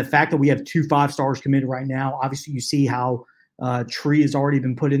 And the fact that we have 2 5-stars committed right now, obviously you see how Tree has already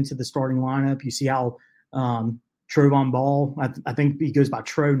been put into the starting lineup. You see how Trovon Ball, I think he goes by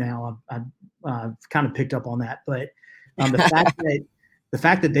Tro now. I've kind of picked up on that. But the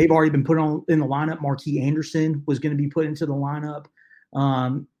fact that they've already been put on in the lineup, Marquis Anderson was going to be put into the lineup,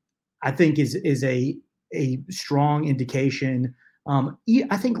 I think is a strong indication.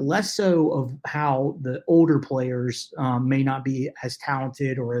 I think less so of how the older players may not be as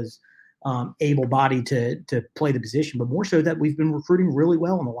talented or as able-bodied to play the position, but more so that we've been recruiting really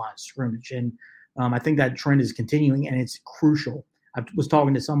well on the line of scrimmage. And I think that trend is continuing, and it's crucial. I was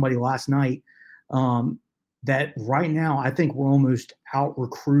talking to somebody last night that right now I think we're almost out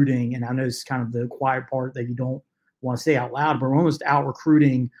recruiting, and I know it's kind of the quiet part that you don't want to say out loud, but we're almost out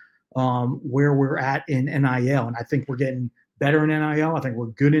recruiting where we're at in NIL. And I think we're getting better in NIL. I think we're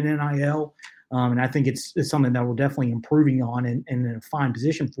good in NIL. And I think it's something that we're definitely improving on and in a fine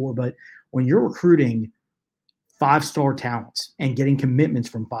position for. But when you're recruiting 5-star talents and getting commitments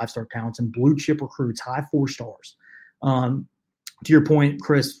from 5-star talents and blue chip recruits, high 4-stars, to your point,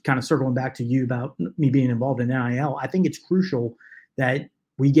 Chris, kind of circling back to you about me being involved in NIL, I think it's crucial that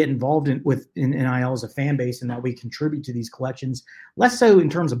we get involved in NIL as a fan base and that we contribute to these collections, less so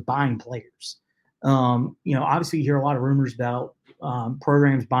in terms of buying players. Obviously you hear a lot of rumors about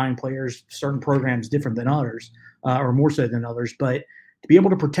programs buying players, certain programs different than others, or more so than others. But to be able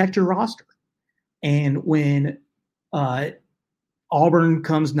to protect your roster. And when Auburn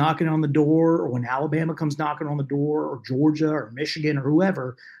comes knocking on the door, or when Alabama comes knocking on the door, or Georgia or Michigan or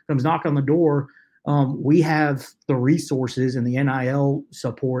whoever comes knocking on the door, we have the resources and the NIL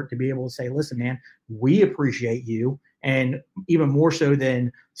support to be able to say, listen, man, we appreciate you. And even more so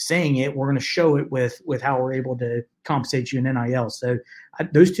than saying it, we're going to show it with how we're able to compensate you in NIL. So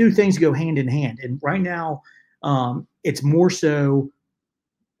those two things go hand in hand. And right now, it's more so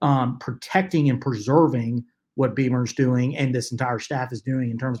protecting and preserving what Beamer's doing and this entire staff is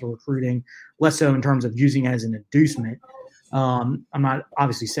doing in terms of recruiting, less so in terms of using it as an inducement. I'm not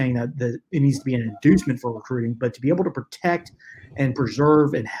obviously saying that it needs to be an inducement for recruiting, but to be able to protect and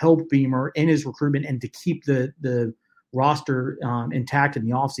preserve and help Beamer in his recruitment and to keep the roster intact in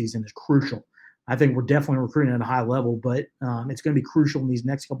the offseason is crucial. I think we're definitely recruiting at a high level, but it's going to be crucial in these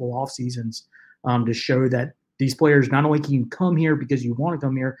next couple of off seasons to show that these players not only can you come here because you want to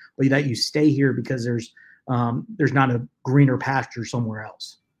come here, but that you stay here because there's not a greener pasture somewhere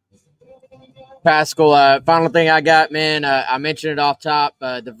else. Paschal, final thing I got, man, I mentioned it off top.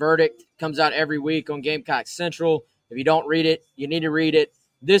 The verdict comes out every week on Gamecock Central. If you don't read it, you need to read it.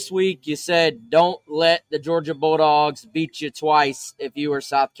 This week you said don't let the Georgia Bulldogs beat you twice if you were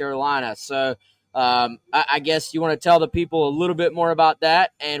South Carolina. So I guess you want to tell the people a little bit more about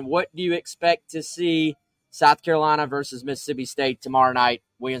that, and what do you expect to see South Carolina versus Mississippi State tomorrow night,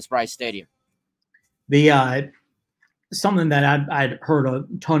 Williams-Brice Stadium? Something that I'd heard a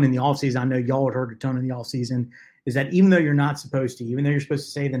ton in the offseason, I know y'all had heard a ton in the offseason, is that even though you're not supposed to, even though you're supposed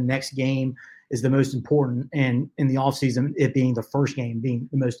to say the next game is the most important, and in the offseason, it being the first game being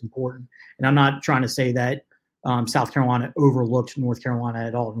the most important. And I'm not trying to say that South Carolina overlooked North Carolina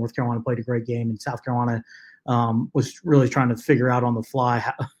at all. North Carolina played a great game, and South Carolina was really trying to figure out on the fly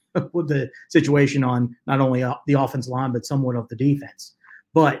with the situation on not only the offensive line, but somewhat of the defense.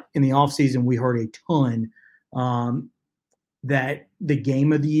 But in the offseason, we heard a ton that the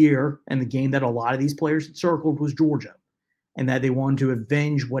game of the year and the game that a lot of these players had circled was Georgia, and that they wanted to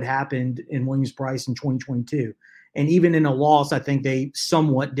avenge what happened in Williams-Brice in 2022. And even in a loss, I think they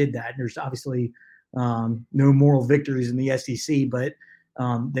somewhat did that. There's obviously no moral victories in the SEC, but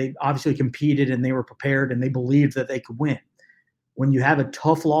they obviously competed and they were prepared and they believed that they could win. When you have a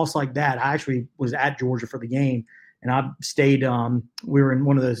tough loss like that, I actually was at Georgia for the game, and I stayed. We were in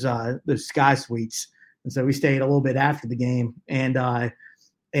one of those sky suites, and so we stayed a little bit after the game. And I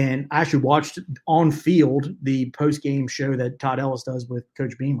actually watched on field the post game show that Todd Ellis does with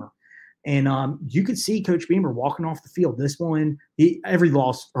Coach Beamer, and you could see Coach Beamer walking off the field. This one, every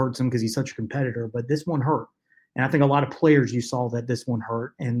loss hurts him because he's such a competitor, but this one hurt. And I think a lot of players you saw that this one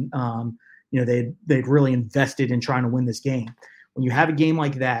hurt, and they'd really invested in trying to win this game. When you have a game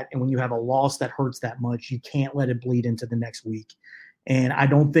like that, and when you have a loss that hurts that much, you can't let it bleed into the next week. And I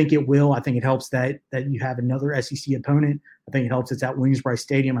don't think it will. I think it helps that you have another SEC opponent. I think it helps it's at Williams-Brice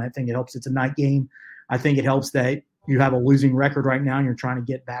Stadium. I think it helps it's a night game. I think it helps that you have a losing record right now and you're trying to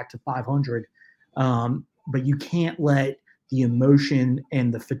get back to 500. But you can't let the emotion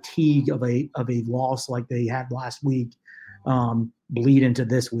and the fatigue of a loss like they had last week bleed into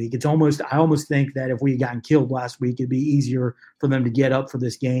this week. I almost think that if we had gotten killed last week, it'd be easier for them to get up for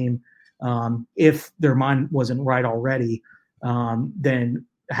this game if their mind wasn't right already than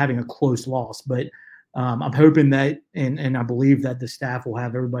having a close loss. But I'm hoping that, and I believe that the staff will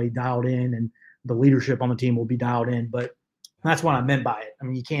have everybody dialed in and the leadership on the team will be dialed in. But that's what I meant by it. I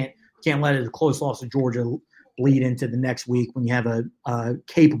mean, you can't let a close loss to Georgia bleed into the next week when you have a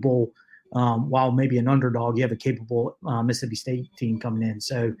capable, while maybe an underdog, you have a capable Mississippi State team coming in.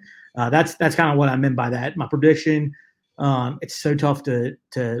 So that's kind of what I meant by that. My prediction, it's so tough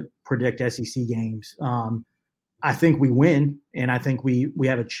to predict SEC games. I think we win, and I think we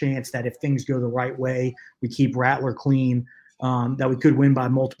have a chance that if things go the right way, we keep Rattler clean, that we could win by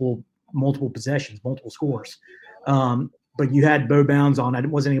multiple possessions, multiple scores. But you had Bo Bounds on. I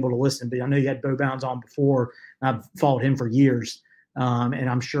wasn't able to listen, but I know you had Bo Bounds on before. I've followed him for years, and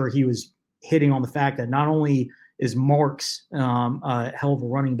I'm sure he was hitting on the fact that not only is Marks a hell of a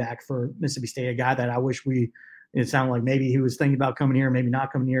running back for Mississippi State, a guy that I wish it sounded like maybe he was thinking about coming here, maybe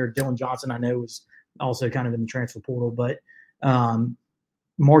not coming here. Dylan Johnson, I know, was also kind of in the transfer portal, but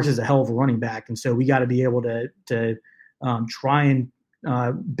Marks is a hell of a running back. And so we got to be able to try and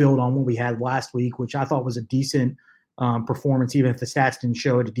build on what we had last week, which I thought was a decent performance, even if the stats didn't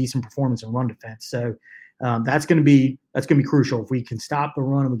show it, a decent performance in run defense. So that's going to be crucial. If we can stop the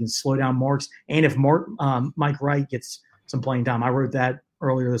run and we can slow down Marks, and if Mike Wright gets some playing time. I wrote that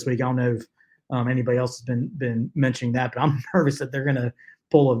earlier this week. I don't know if anybody else has been mentioning that, but I'm nervous that they're going to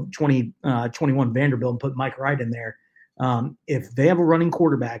pull a 21 Vanderbilt and put Mike Wright in there. If they have a running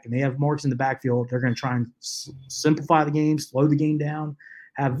quarterback and they have Marks in the backfield, they're going to try and simplify the game, slow the game down,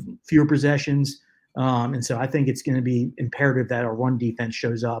 have fewer possessions. And so I think it's going to be imperative that our run defense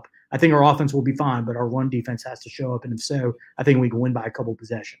shows up. I think our offense will be fine, but our run defense has to show up. And if so, I think we can win by a couple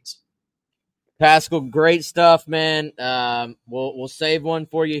possessions. Pascal, great stuff, man. We'll save one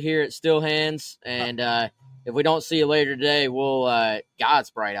for you here at Still Hands. And if we don't see you later today, we'll God's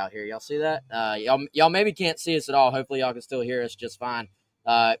bright out here. Y'all see that? Y'all maybe can't see us at all. Hopefully y'all can still hear us just fine.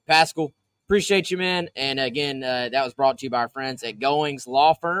 Pascal, appreciate you, man. And again, that was brought to you by our friends at Goings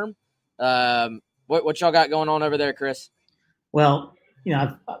Law Firm. What y'all got going on over there, Chris? Well,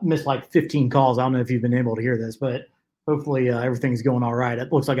 I've missed like 15 calls. I don't know if you've been able to hear this, but hopefully everything's going all right.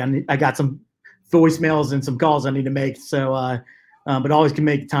 It looks like I got some voicemails and some calls I need to make. So, but always can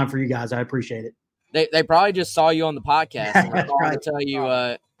make time for you guys. I appreciate it. They probably just saw you on the podcast and were calling to tell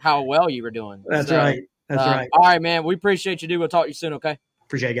you how well you were doing. That's right. That's right. All right, man. We appreciate you, dude. We'll talk to you soon, okay?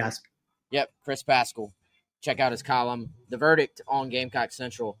 Appreciate it, guys. Yep, Chris Pascal. Check out his column, The Verdict on Gamecock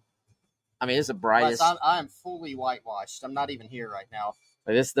Central. I mean, it's the brightest. I am fully whitewashed. I'm not even here right now.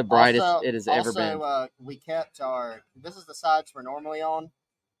 This is the brightest it has ever been. We kept this is the sides we're normally on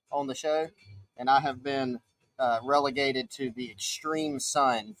the show, and I have been relegated to the extreme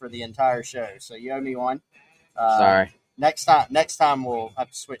sun for the entire show. So you owe me one. Sorry. Next time we'll have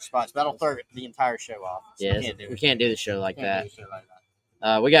to switch spots, but that'll throw the entire show off. So yeah, we can't do the show like that.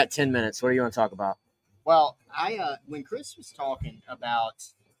 We got 10 minutes. What do you want to talk about? Well, when Chris was talking about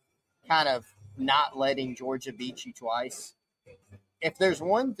kind of not letting Georgia beat you twice, if there's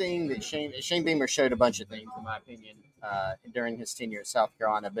one thing that Shane Beamer showed a bunch of things, in my opinion, during his tenure at South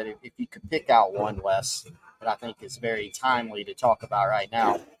Carolina, but if you could pick out one, Wes, that I think is very timely to talk about right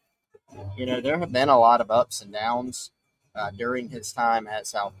now, there have been a lot of ups and downs during his time at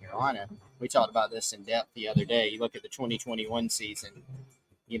South Carolina. We talked about this in depth the other day. You look at the 2021 season,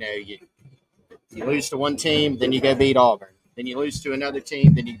 you lose to one team, then you go beat Auburn. Then you lose to another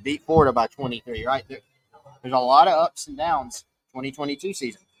team, then you beat Florida by 23, right? There's a lot of ups and downs. 2022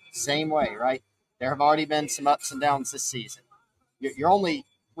 season, same way, right? There have already been some ups and downs this season. Your only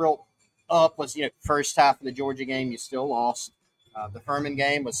real up was, first half of the Georgia game, you still lost. The Furman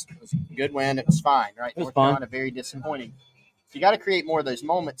game was a good win. It was fine, right? North Carolina, very disappointing. So you got to create more of those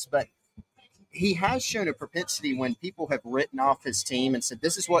moments, but he has shown a propensity when people have written off his team and said,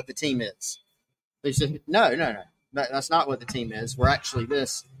 this is what the team is. They said, no. That's not what the team is. We're actually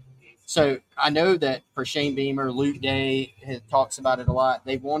this. So I know that for Shane Beamer, Luke Day talks about it a lot.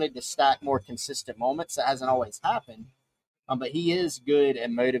 They wanted to stack more consistent moments. That hasn't always happened, but he is good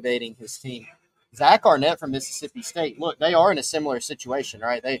at motivating his team. Zach Arnett from Mississippi State, look, they are in a similar situation,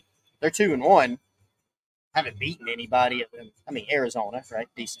 right? They're 2-1, haven't beaten anybody. Arizona, right?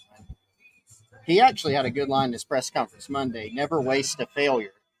 Decent one. He actually had a good line in his press conference Monday. Never waste a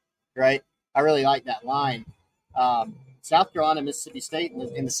failure, right? I really like that line. South Carolina, Mississippi State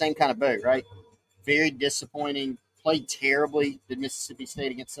in the same kind of boat, right? Very disappointing. Played terribly, did Mississippi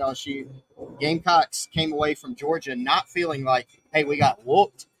State against LSU. Gamecocks came away from Georgia not feeling like, hey, we got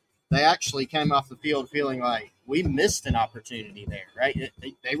whooped. They actually came off the field feeling like we missed an opportunity there, right?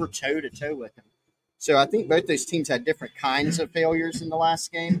 They were toe-to-toe with them. So I think both those teams had different kinds of failures in the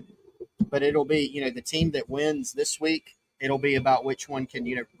last game. But it'll be, the team that wins this week, it'll be about which one can,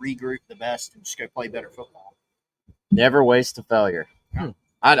 regroup the best and just go play better football. Never waste a failure.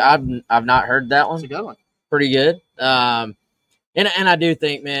 I've not heard that one. That's a good one. Pretty good. And I do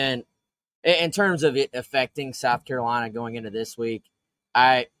think, man, in terms of it affecting South Carolina going into this week,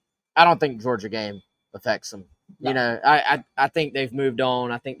 I don't think Georgia game affects them. No. I think they've moved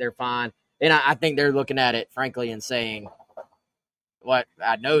on. I think they're fine. And I think they're looking at it, frankly, and saying what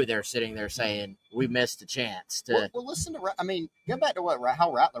I know they're sitting there saying, we missed a chance to. Well, listen to, go back to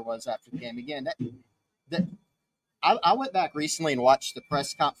how Rattler was after the game. Again, I went back recently and watched the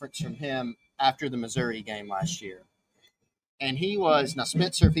press conference from him after the Missouri game last year. And he was, now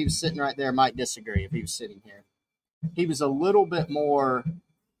Spencer, if he was sitting right there, might disagree if he was sitting here. He was a little bit more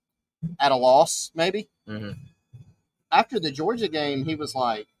at a loss, maybe. Mm-hmm. After the Georgia game, he was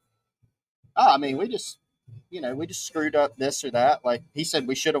like, we just screwed up this or that. Like, he said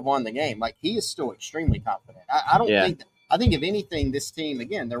we should have won the game. Like, he is still extremely confident. I think if anything, this team,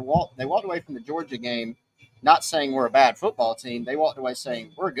 again, they walked away from the Georgia game not saying we're a bad football team. They walked away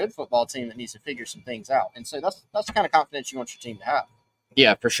saying we're a good football team that needs to figure some things out. And so that's the kind of confidence you want your team to have.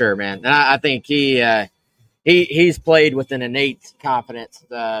 Yeah, for sure, man. And I think he's played with an innate confidence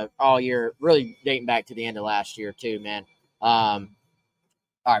all year, really dating back to the end of last year too, man. All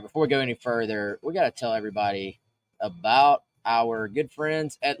right, before we go any further, we got to tell everybody about our good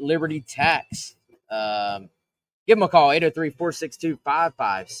friends at Liberty Tax. Get give them a call,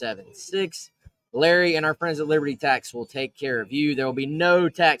 803-462-5576. Larry and our friends at Liberty Tax will take care of you. There will be no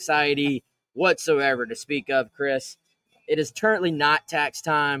tax ID whatsoever to speak of, Chris. It is currently not tax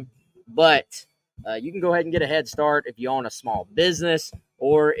time, but you can go ahead and get a head start if you own a small business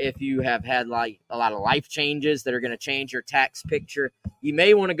or if you have had like a lot of life changes that are going to change your tax picture. You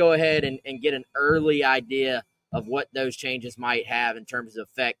may want to go ahead and get an early idea of what those changes might have in terms of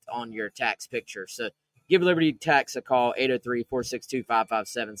effect on your tax picture. So give Liberty Tax a call,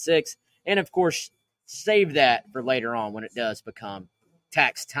 803-462-5576. And, of course, save that for later on when it does become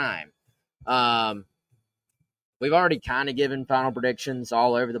tax time. We've already kind of given final predictions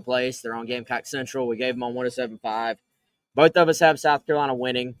all over the place. They're on Gamecock Central. We gave them on 107.5. Both of us have South Carolina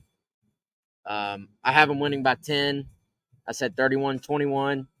winning. I have them winning by 10. I said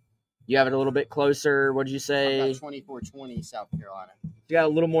 31-21. You have it a little bit closer. What did you say? I've got 24-20 South Carolina. You got a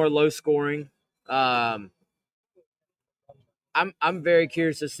little more low scoring. I'm very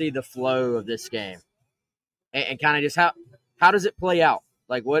curious to see the flow of this game and kind of just how does it play out?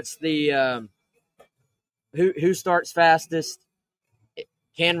 Like, what's the who starts fastest?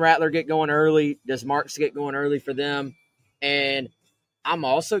 Can Rattler get going early? Does Marks get going early for them? And I'm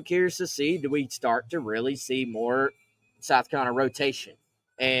also curious to see, do we start to really see more South Carolina rotation?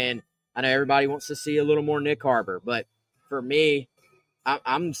 And I know everybody wants to see a little more Nick Harbor, but for me,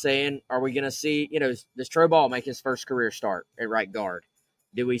 I'm saying, are we going to see, does Troy Ball make his first career start at right guard?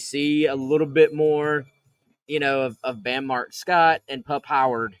 Do we see a little bit more, of Bam Mark Scott and Pup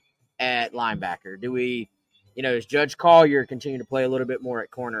Howard at linebacker? Do we, does Judge Collier continue to play a little bit more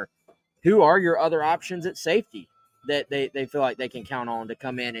at corner? Who are your other options at safety that they feel like they can count on to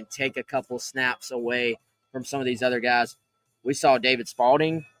come in and take a couple snaps away from some of these other guys? We saw David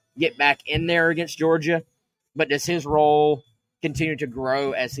Spalding get back in there against Georgia, but does his role continue to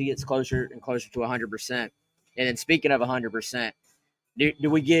grow as he gets closer and closer to 100%? And then speaking of 100%, do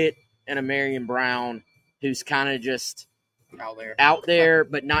we get an Amarian Brown who's kind of just out there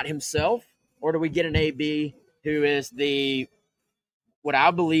but not himself? Or do we get an AB who is what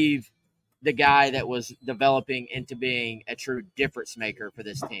I believe the guy that was developing into being a true difference maker for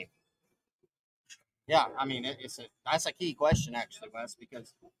this team? Yeah, I mean, that's a key question, actually, Wes,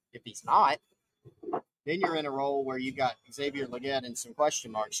 because if he's not, then you're in a role where you've got Xavier Legette and some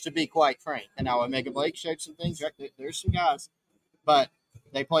question marks, to be quite frank. And now Omega Blake showed some things. Right? There's some guys, but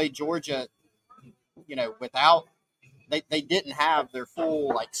they played Georgia, without they didn't have their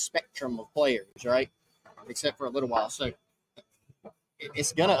full spectrum of players, right? Except for a little while. So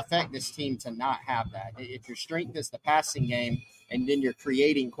it's going to affect this team to not have that. If your strength is the passing game and then you're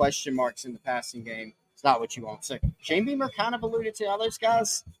creating question marks in the passing game, it's not what you want. So Shane Beamer kind of alluded to all those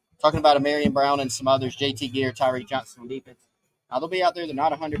guys, talking about Amarian Brown and some others, JT Gear, Tyree Johnson on defense. Now, they'll be out there. They're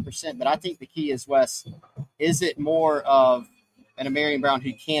not 100%, but I think the key is, Wes, is it more of an Amarian Brown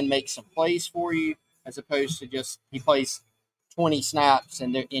who can make some plays for you as opposed to just he plays 20 snaps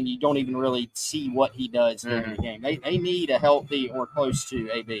and you don't even really see what he does during the game. They need a healthy or close to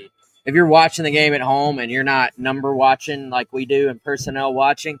AB. If you're watching the game at home and you're not number watching like we do and personnel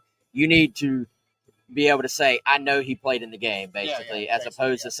watching, you need to be able to say, I know he played in the game, basically, as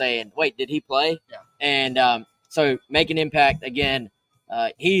opposed to saying, wait, did he play? Yeah. And so make an impact. Again,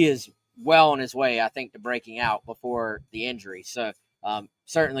 he is well on his way, I think, to breaking out before the injury. So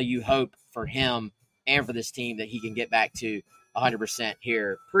certainly you hope for him and for this team that he can get back to 100%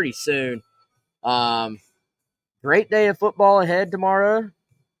 here pretty soon. Great day of football ahead tomorrow.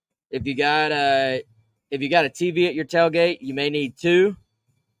 If you got a TV at your tailgate, you may need two.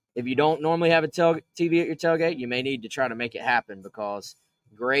 If you don't normally have a TV at your tailgate, you may need to try to make it happen because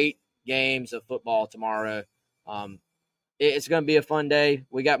great games of football tomorrow. It's going to be a fun day.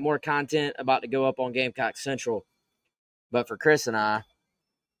 We got more content about to go up on Gamecock Central. But for Chris and I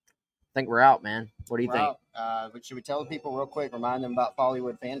think we're out, man. What do you think? But should we tell the people real quick, remind them about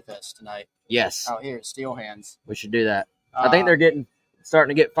Follywood Fan Fest tonight? Yes. Out here at Steel Hands. We should do that. I think they're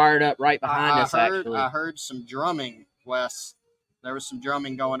starting to get fired up right behind us, actually. I heard some drumming, Wes. There was some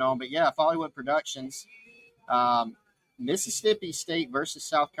drumming going on. But, yeah, Follywood Productions, Mississippi State versus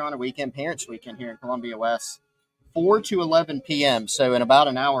South Carolina weekend, Parents Weekend here in Columbia West, 4 to 11 p.m. So in about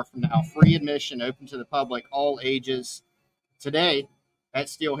an hour from now, free admission, open to the public, all ages. Today at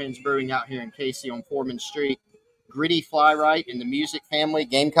Steel Hands Brewing out here in Casey on Foreman Street, Gritty Fly Right and the Music Family,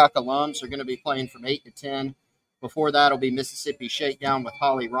 Gamecock alums, are going to be playing from 8 to 10. Before that will be Mississippi Shakedown with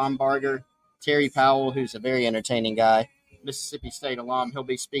Holly Rombarger, Terry Powell, who's a very entertaining guy, Mississippi State alum. He'll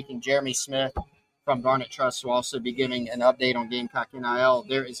be speaking. Jeremy Smith from Garnet Trust will also be giving an update on Gamecock NIL.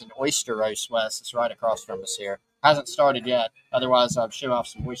 There is an oyster roast, Wes. It's right across from us here. Hasn't started yet. Otherwise, I'd show off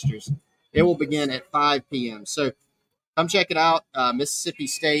some oysters. It will begin at 5 p.m. So come check it out. Mississippi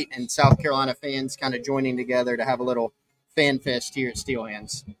State and South Carolina fans kind of joining together to have a little fan fest here at Steel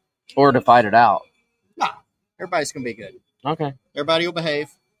Hands. Or to fight it out. Nah, everybody's going to be good. Okay. Everybody will behave,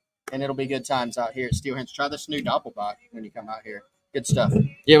 and it'll be good times out here at Steel Hands. Try this new Doppelbock when you come out here. Good stuff.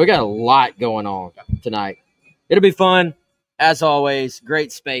 Yeah, we got a lot going on tonight. It'll be fun. As always,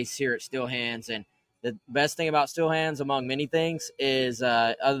 great space here at Steel Hands. And the best thing about Steel Hands, among many things, is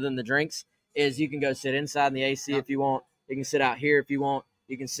other than the drinks, is you can go sit inside in the AC if you want. You can sit out here if you want.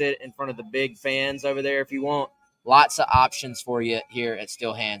 You can sit in front of the big fans over there if you want. Lots of options for you here at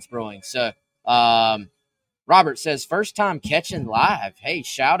Steel Hands Brewing. So, Robert says, first time catching live. Hey,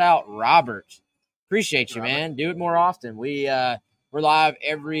 shout out, Robert. Appreciate you, man. Do it more often. We're live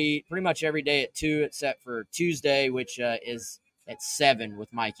pretty much every day at 2, except for Tuesday, which is at 7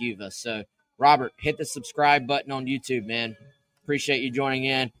 with Mike Uva. So, Robert, hit the subscribe button on YouTube, man. Appreciate you joining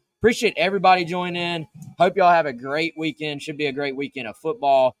in. Appreciate everybody joining in. Hope y'all have a great weekend. Should be a great weekend of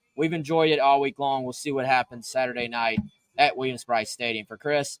football. We've enjoyed it all week long. We'll see what happens Saturday night at Williams-Brice Stadium. For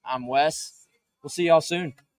Chris, I'm Wes. We'll see y'all soon.